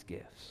these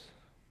gifts.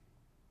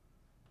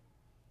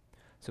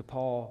 So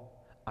Paul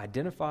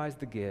identifies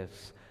the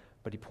gifts,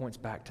 but he points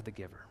back to the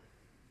giver.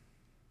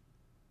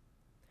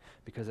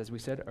 Because as we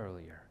said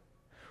earlier,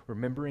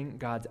 remembering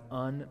God's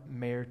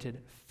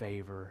unmerited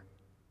favor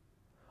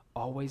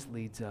always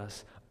leads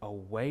us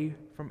away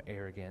from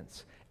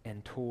arrogance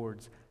and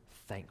towards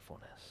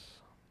thankfulness.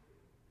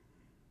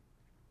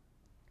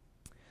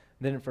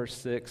 Then in verse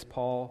 6,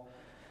 Paul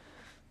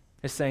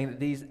is saying that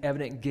these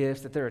evident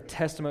gifts, that they're a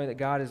testimony that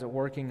God is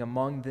working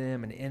among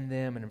them and in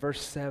them. And in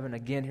verse 7,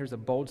 again, here's a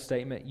bold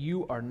statement.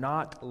 You are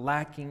not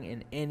lacking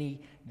in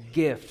any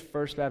gift.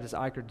 First Baptist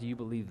Eichert, do you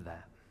believe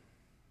that?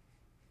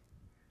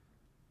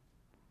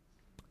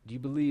 Do you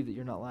believe that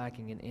you're not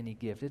lacking in any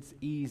gift? It's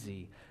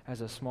easy as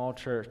a small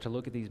church to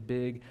look at these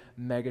big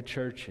mega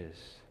churches,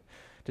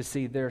 to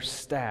see their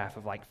staff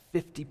of like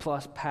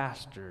 50-plus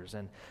pastors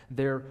and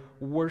their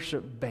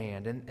worship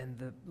band and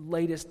the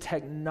latest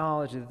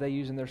technology that they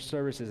use in their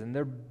services and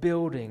their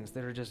buildings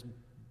that are just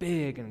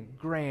big and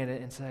grand,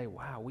 and say,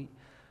 wow,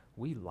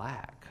 we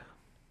lack.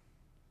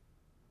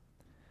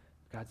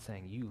 God's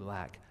saying, you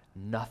lack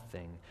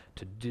nothing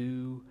to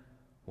do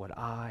what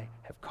I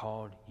have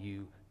called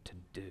you to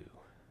do.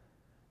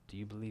 Do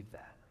you believe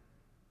that?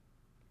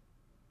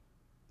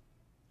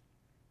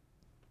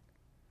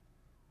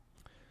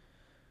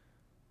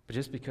 But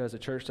just because a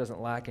church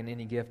doesn't lack in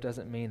any gift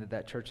doesn't mean that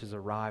that church has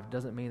arrived,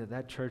 doesn't mean that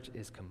that church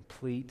is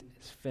complete,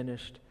 is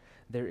finished.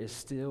 There is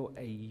still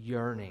a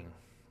yearning.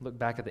 Look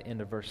back at the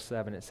end of verse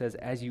 7. It says,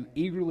 as you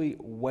eagerly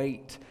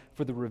wait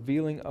for the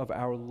revealing of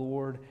our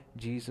Lord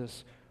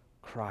Jesus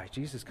Christ.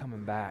 Jesus is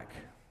coming back.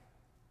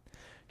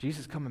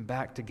 Jesus is coming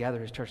back to gather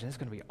his church, and it's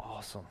going to be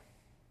awesome.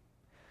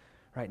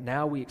 Right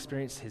now we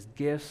experience his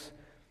gifts,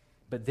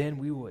 but then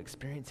we will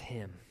experience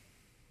him.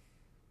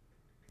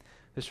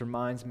 This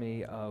reminds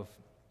me of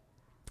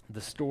the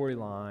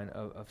storyline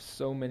of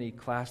so many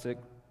classic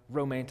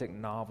romantic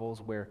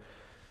novels where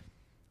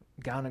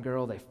guy and a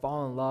girl, they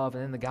fall in love,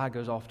 and then the guy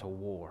goes off to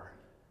war.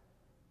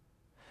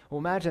 Well,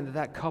 imagine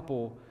that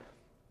couple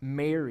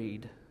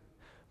married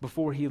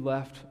before he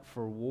left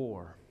for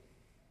war.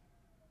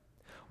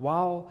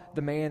 While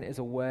the man is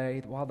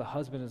away, while the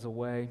husband is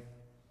away,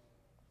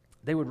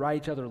 they would write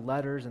each other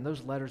letters, and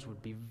those letters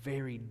would be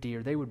very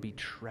dear. They would be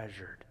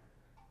treasured.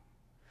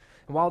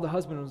 And while the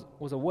husband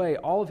was away,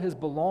 all of his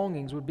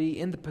belongings would be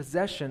in the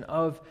possession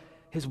of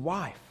his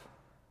wife.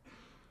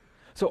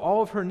 So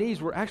all of her needs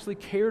were actually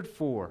cared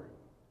for.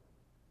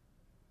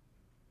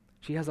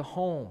 She has a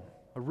home,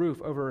 a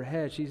roof over her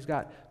head. She's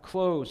got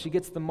clothes. She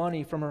gets the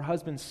money from her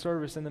husband's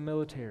service in the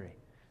military.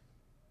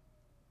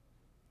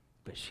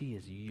 But she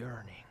is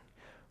yearning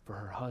for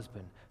her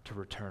husband to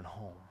return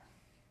home.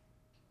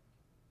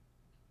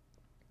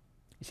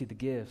 You see, the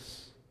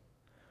gifts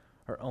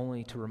are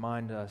only to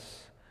remind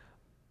us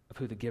of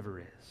who the giver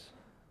is.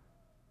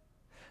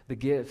 The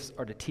gifts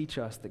are to teach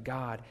us that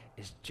God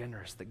is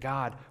generous, that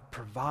God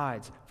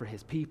provides for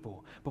his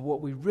people. But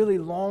what we really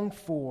long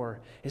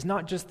for is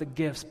not just the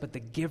gifts, but the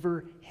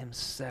giver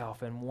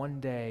himself. And one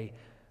day,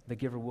 the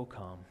giver will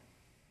come,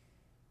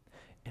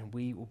 and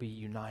we will be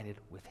united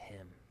with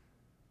him.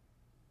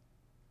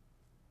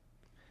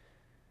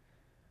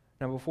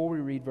 Now, before we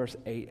read verse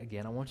 8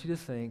 again, I want you to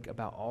think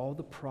about all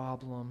the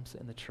problems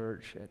in the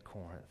church at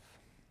Corinth.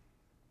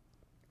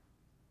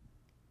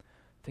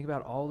 Think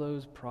about all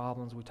those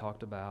problems we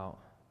talked about: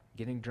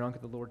 getting drunk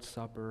at the Lord's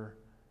Supper,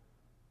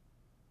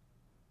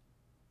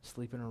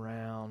 sleeping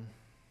around,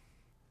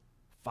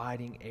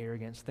 fighting,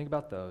 arrogance. Think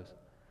about those.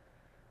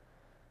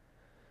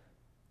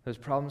 Those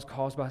problems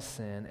caused by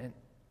sin. And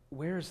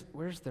where's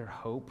their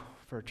hope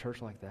for a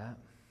church like that?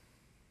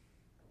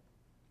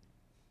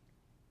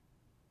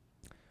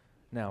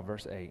 Now,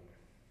 verse 8.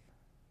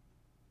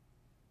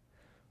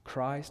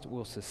 Christ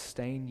will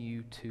sustain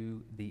you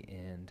to the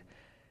end,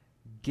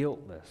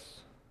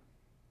 guiltless,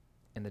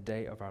 in the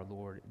day of our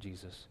Lord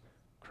Jesus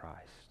Christ.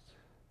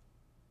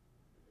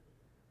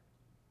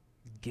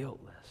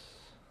 Guiltless.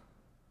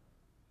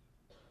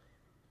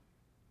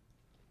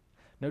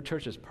 No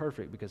church is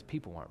perfect because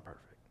people aren't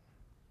perfect.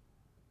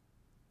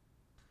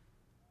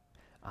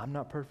 I'm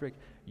not perfect.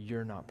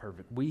 You're not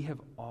perfect. We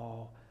have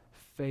all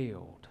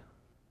failed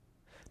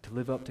to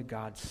live up to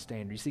God's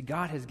standard. You see,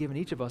 God has given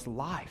each of us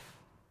life.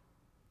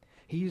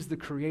 He is the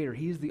creator.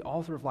 He is the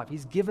author of life.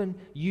 He's given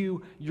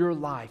you your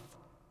life.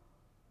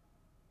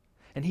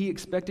 And he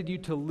expected you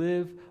to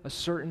live a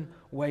certain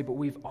way, but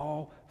we've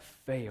all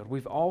failed.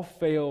 We've all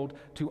failed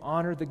to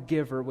honor the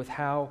giver with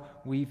how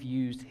we've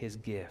used his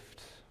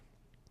gift.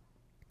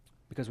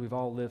 Because we've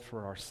all lived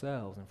for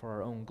ourselves and for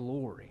our own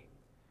glory.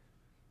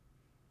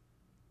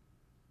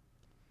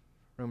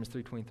 Romans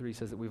 3:23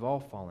 says that we've all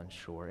fallen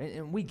short.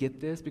 And we get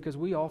this because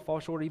we all fall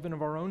short even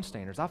of our own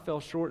standards. I fell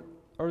short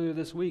earlier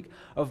this week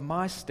of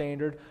my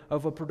standard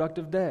of a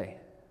productive day.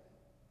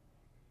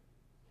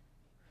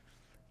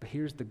 But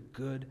here's the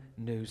good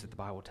news that the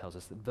Bible tells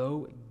us, that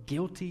though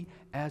guilty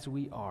as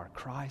we are,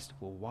 Christ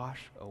will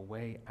wash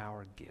away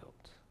our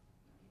guilt.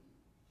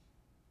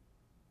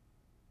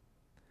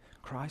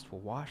 Christ will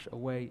wash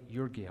away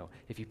your guilt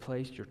if you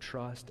placed your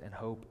trust and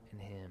hope in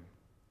Him.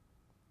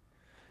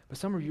 But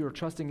some of you are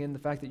trusting in the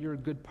fact that you're a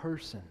good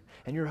person,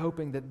 and you're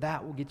hoping that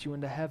that will get you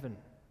into heaven.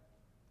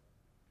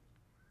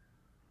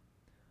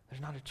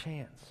 There's not a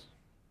chance.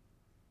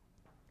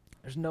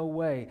 There's no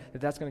way that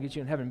that's going to get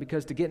you in heaven,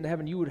 because to get into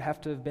heaven, you would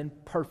have to have been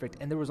perfect,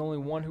 and there was only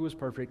one who was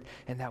perfect,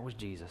 and that was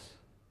Jesus.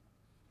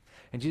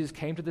 And Jesus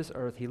came to this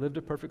earth, He lived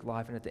a perfect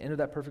life, and at the end of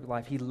that perfect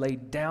life, He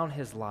laid down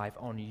His life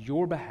on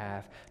your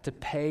behalf to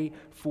pay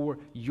for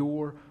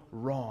your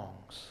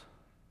wrongs,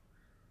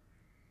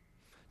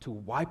 to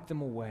wipe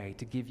them away,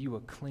 to give you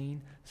a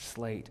clean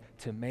slate,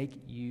 to make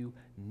you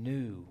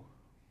new.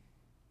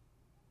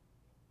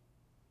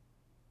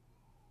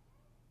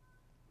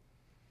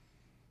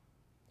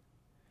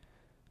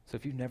 So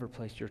if you've never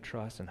placed your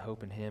trust and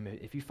hope in Him,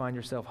 if you find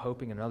yourself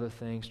hoping in other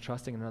things,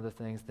 trusting in other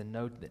things, then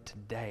know that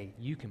today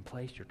you can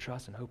place your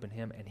trust and hope in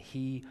Him, and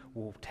He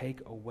will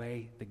take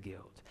away the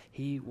guilt.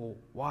 He will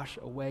wash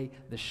away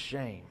the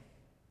shame.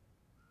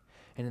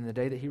 And in the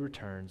day that He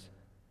returns,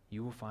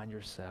 you will find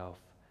yourself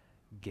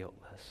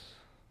guiltless.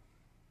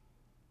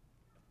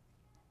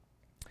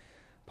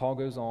 Paul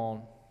goes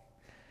on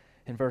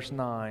in verse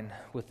 9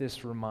 with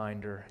this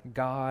reminder: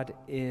 God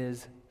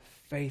is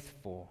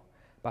faithful,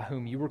 by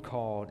whom you were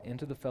called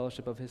into the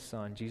fellowship of His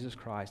Son, Jesus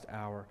Christ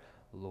our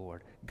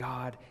Lord.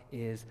 God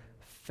is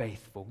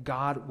faithful.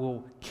 God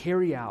will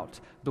carry out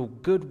the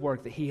good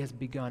work that He has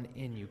begun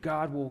in you.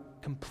 God will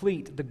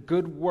complete the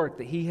good work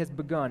that He has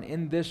begun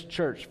in this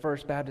church,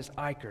 First Baptist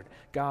Eichard.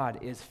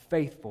 God is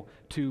faithful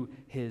to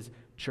His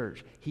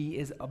church. He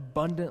is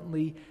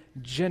abundantly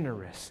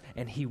generous,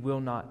 and He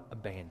will not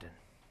abandon.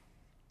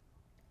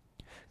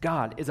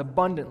 God is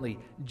abundantly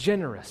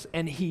generous,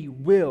 and He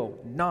will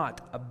not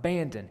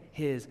abandon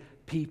His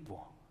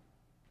people.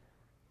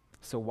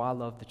 So why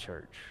love the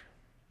church?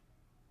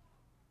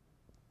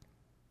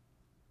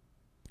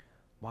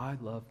 Why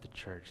love the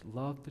church?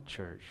 Love the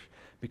church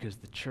because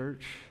the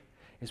church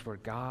is where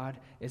God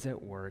is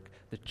at work.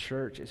 The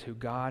church is who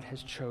God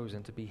has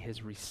chosen to be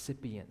His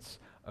recipients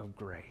of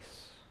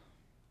grace.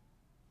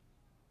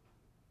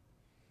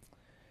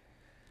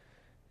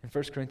 In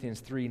 1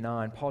 Corinthians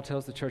 3:9, Paul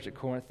tells the church at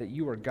Corinth that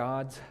you are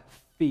God's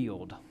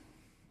field.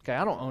 Okay,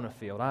 I don't own a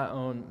field. I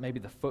own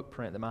maybe the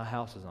footprint that my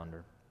house is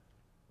under.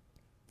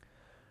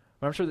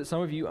 But I'm sure that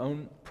some of you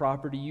own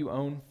property, you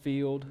own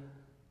field.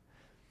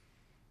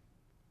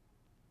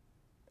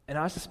 And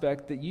I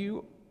suspect that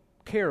you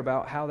care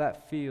about how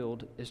that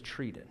field is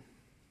treated,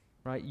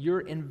 right?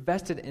 You're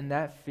invested in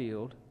that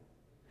field,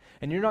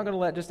 and you're not going to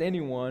let just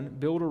anyone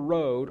build a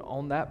road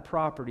on that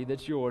property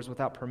that's yours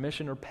without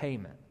permission or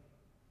payment.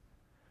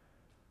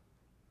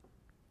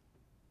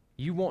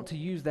 You want to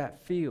use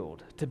that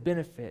field to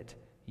benefit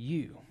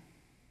you.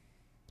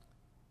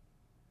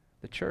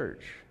 The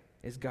church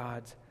is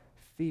God's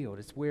field.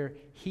 It's where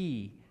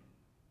He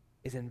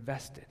is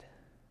invested.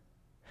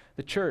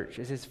 The church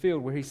is His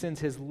field where He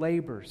sends His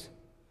laborers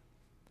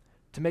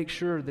to make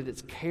sure that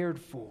it's cared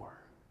for,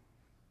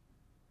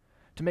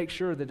 to make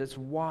sure that it's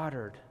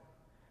watered,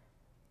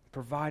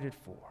 provided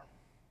for.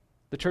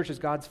 The church is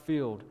God's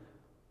field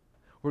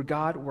where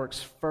God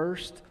works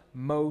first,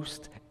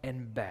 most,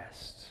 and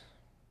best.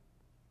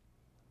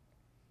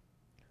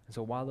 And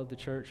so why love the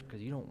church?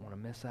 Because you don't want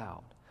to miss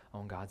out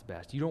on God's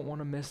best. You don't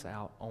want to miss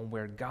out on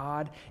where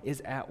God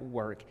is at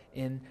work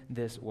in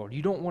this world.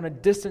 You don't want to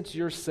distance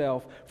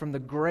yourself from the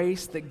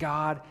grace that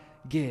God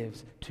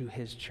gives to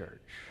His church.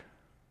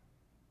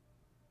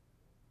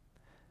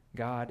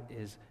 God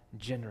is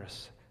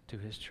generous to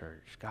His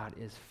church. God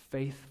is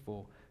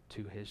faithful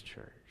to His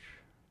church.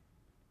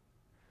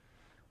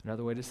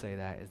 Another way to say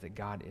that is that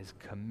God is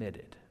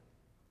committed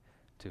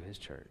to His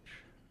church.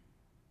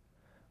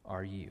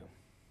 Are you?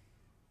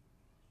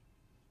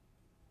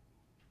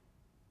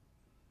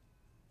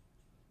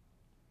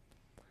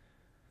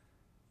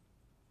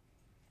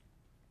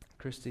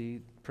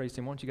 Christy, praise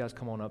team, why don't you guys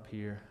come on up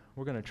here?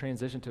 We're going to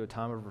transition to a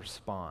time of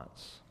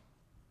response.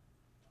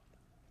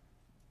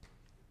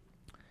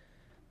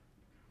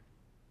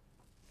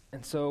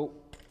 And so,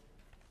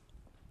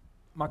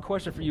 my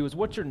question for you is,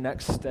 what's your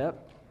next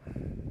step?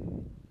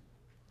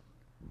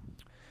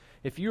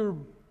 If you're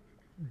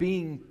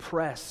being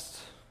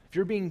pressed, if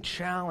you're being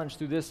challenged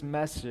through this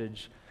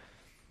message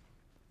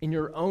in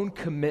your own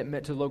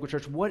commitment to the local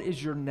church, what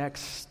is your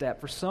next step?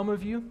 For some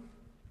of you,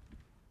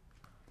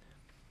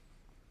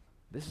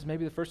 this is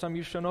maybe the first time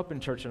you've shown up in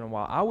church in a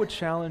while. I would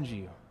challenge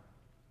you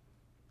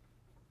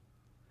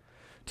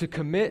to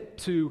commit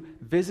to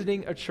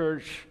visiting a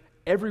church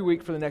every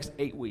week for the next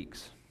 8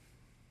 weeks.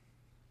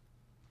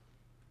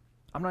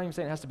 I'm not even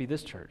saying it has to be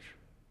this church.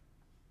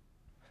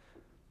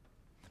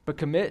 But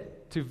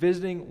commit to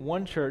visiting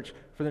one church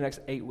for the next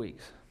 8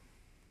 weeks.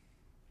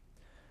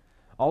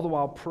 All the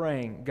while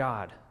praying,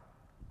 God,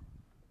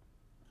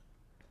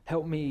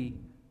 help me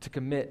to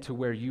commit to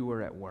where you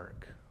are at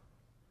work.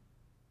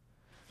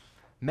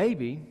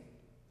 Maybe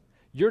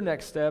your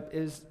next step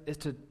is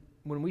to,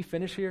 when we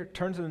finish here,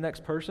 turn to the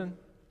next person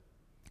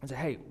and say,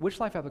 hey, which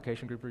life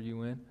application group are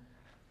you in?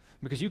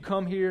 Because you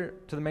come here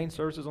to the main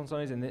services on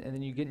Sundays and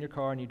then you get in your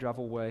car and you drive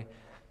away.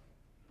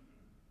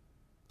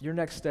 Your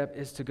next step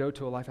is to go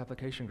to a life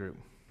application group,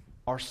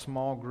 our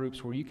small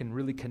groups where you can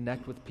really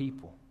connect with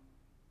people.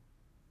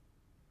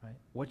 Right?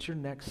 What's your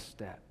next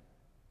step?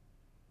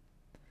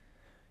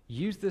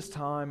 Use this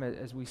time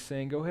as we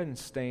sing. Go ahead and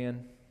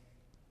stand.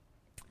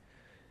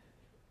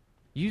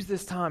 Use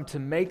this time to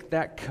make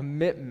that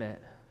commitment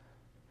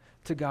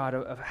to God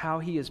of how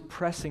He is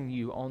pressing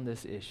you on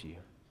this issue.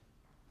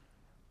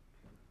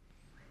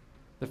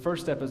 The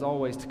first step is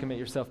always to commit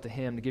yourself to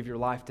Him, to give your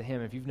life to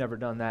Him. If you've never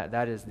done that,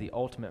 that is the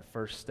ultimate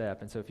first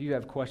step. And so if you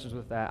have questions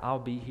with that, I'll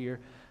be here.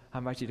 I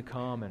invite you to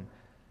come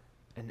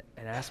and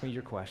ask me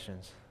your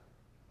questions.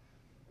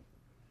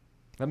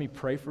 Let me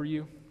pray for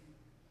you.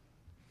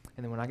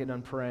 And then when I get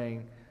done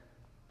praying,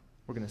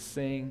 we're going to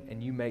sing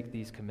and you make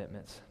these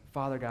commitments.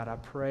 Father God, I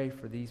pray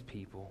for these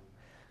people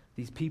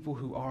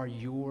who are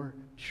your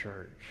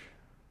church.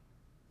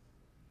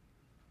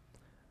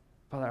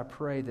 Father, I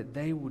pray that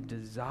they would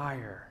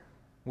desire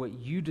what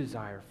you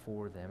desire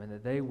for them and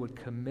that they would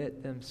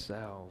commit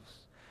themselves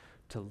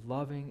to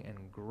loving and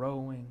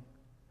growing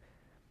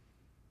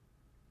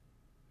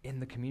in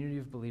the community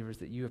of believers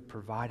that you have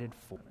provided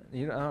for.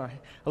 I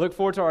look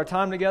forward to our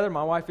time together.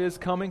 My wife is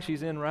coming.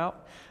 She's en route.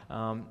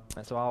 And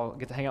so I'll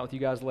get to hang out with you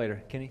guys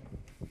later. Kenny?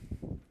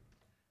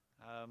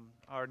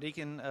 Our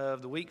deacon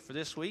of the week for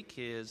this week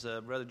is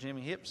Brother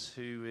Jimmy Hips,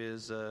 who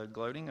is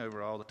gloating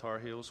over all the Tar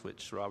Heels,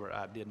 which, Robert,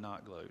 I did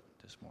not gloat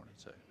this morning.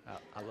 So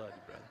I love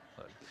you, brother.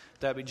 Love you.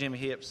 That'd be Jimmy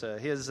Hips.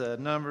 His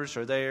numbers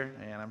are there,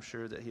 and I'm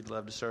sure that he'd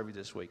love to serve you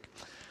this week.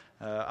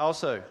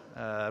 Also,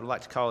 I'd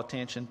like to call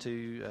attention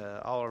to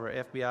all of our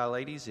FBI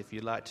ladies. If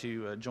you'd like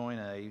to join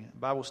a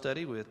Bible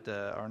study with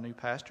our new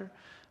pastor,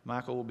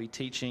 Michael will be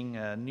teaching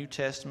New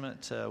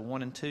Testament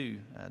 1 and 2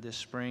 this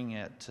spring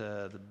at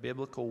the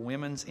Biblical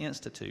Women's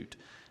Institute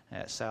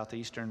at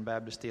Southeastern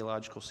Baptist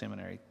Theological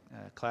Seminary.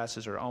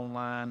 Classes are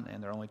online,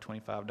 and they're only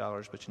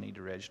 $25, but you need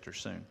to register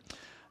soon.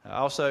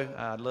 Also,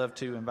 I'd love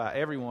to invite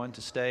everyone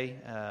to stay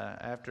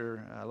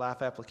after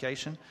life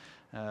application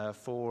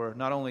for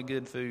not only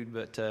good food,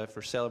 but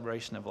for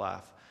celebration of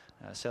life.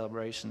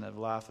 Celebration of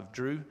life of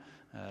Drew,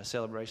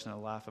 celebration of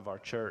the life of our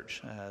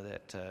church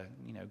that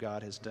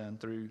God has done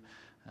through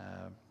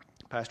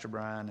Pastor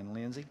Brian and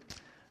Lindsay.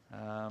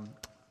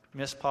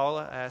 Miss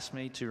Paula asked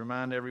me to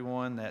remind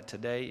everyone that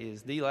today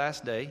is the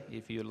last day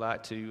if you would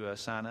like to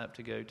sign up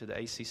to go to the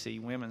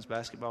ACC Women's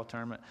Basketball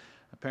Tournament.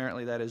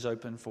 Apparently that is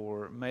open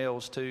for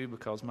males too,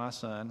 because my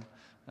son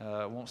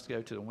wants to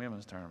go to the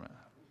women's tournament.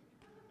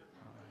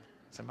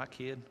 Is that my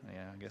kid?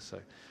 Yeah, I guess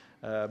so.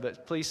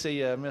 But please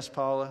see Miss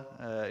Paula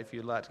if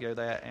you'd like to go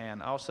that.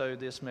 And also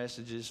this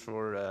message is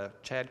for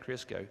Chad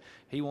Crisco.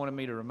 He wanted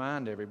me to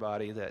remind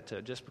everybody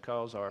that just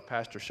because our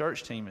pastor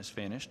search team is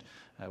finished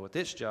with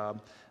its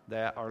job,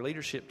 that our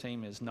leadership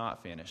team is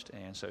not finished.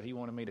 And so he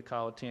wanted me to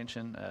call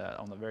attention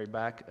on the very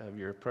back of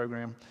your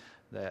program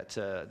that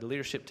the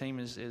leadership team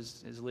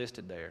is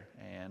listed there.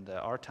 And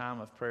our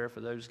time of prayer for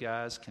those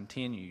guys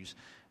continues.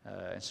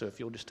 And so if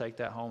you'll just take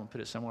that home and put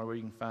it somewhere where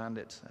you can find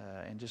it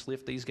and just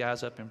lift these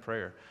guys up in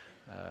prayer.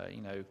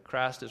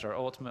 Christ is our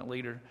ultimate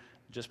leader.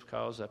 Just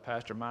because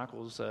Pastor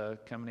Michael's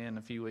coming in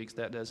a few weeks,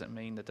 that doesn't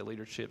mean that the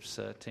leadership's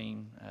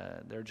team,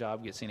 their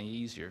job gets any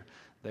easier.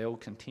 They'll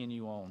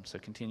continue on, so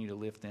continue to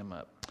lift them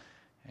up.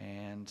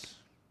 And does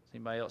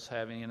anybody else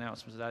have any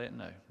announcements that I didn't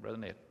know? Brother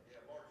Ned.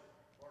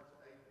 March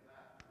 8th and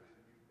 9th, we're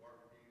doing youth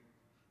barbecue.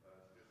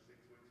 It's just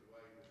 6 weeks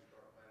away. We'll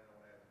start planning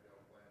on having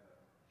y'all plan.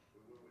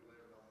 We will be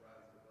living on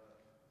Friday for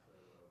lunch, so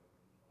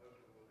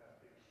hopefully we'll have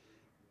tickets for you.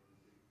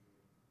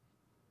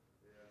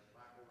 Yeah,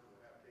 Michael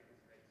will have tickets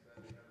next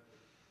Sunday.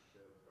 Hopefully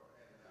they'll start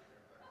handing out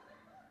their things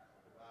for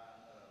you to buy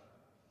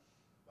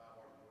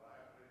barbecue.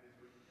 I have to do this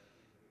week.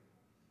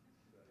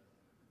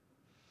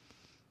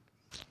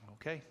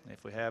 Okay,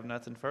 if we have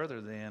nothing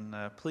further, then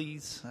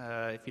please,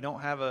 if you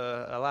don't have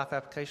a life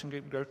application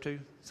group to go to,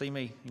 see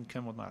me. You can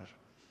come with mine.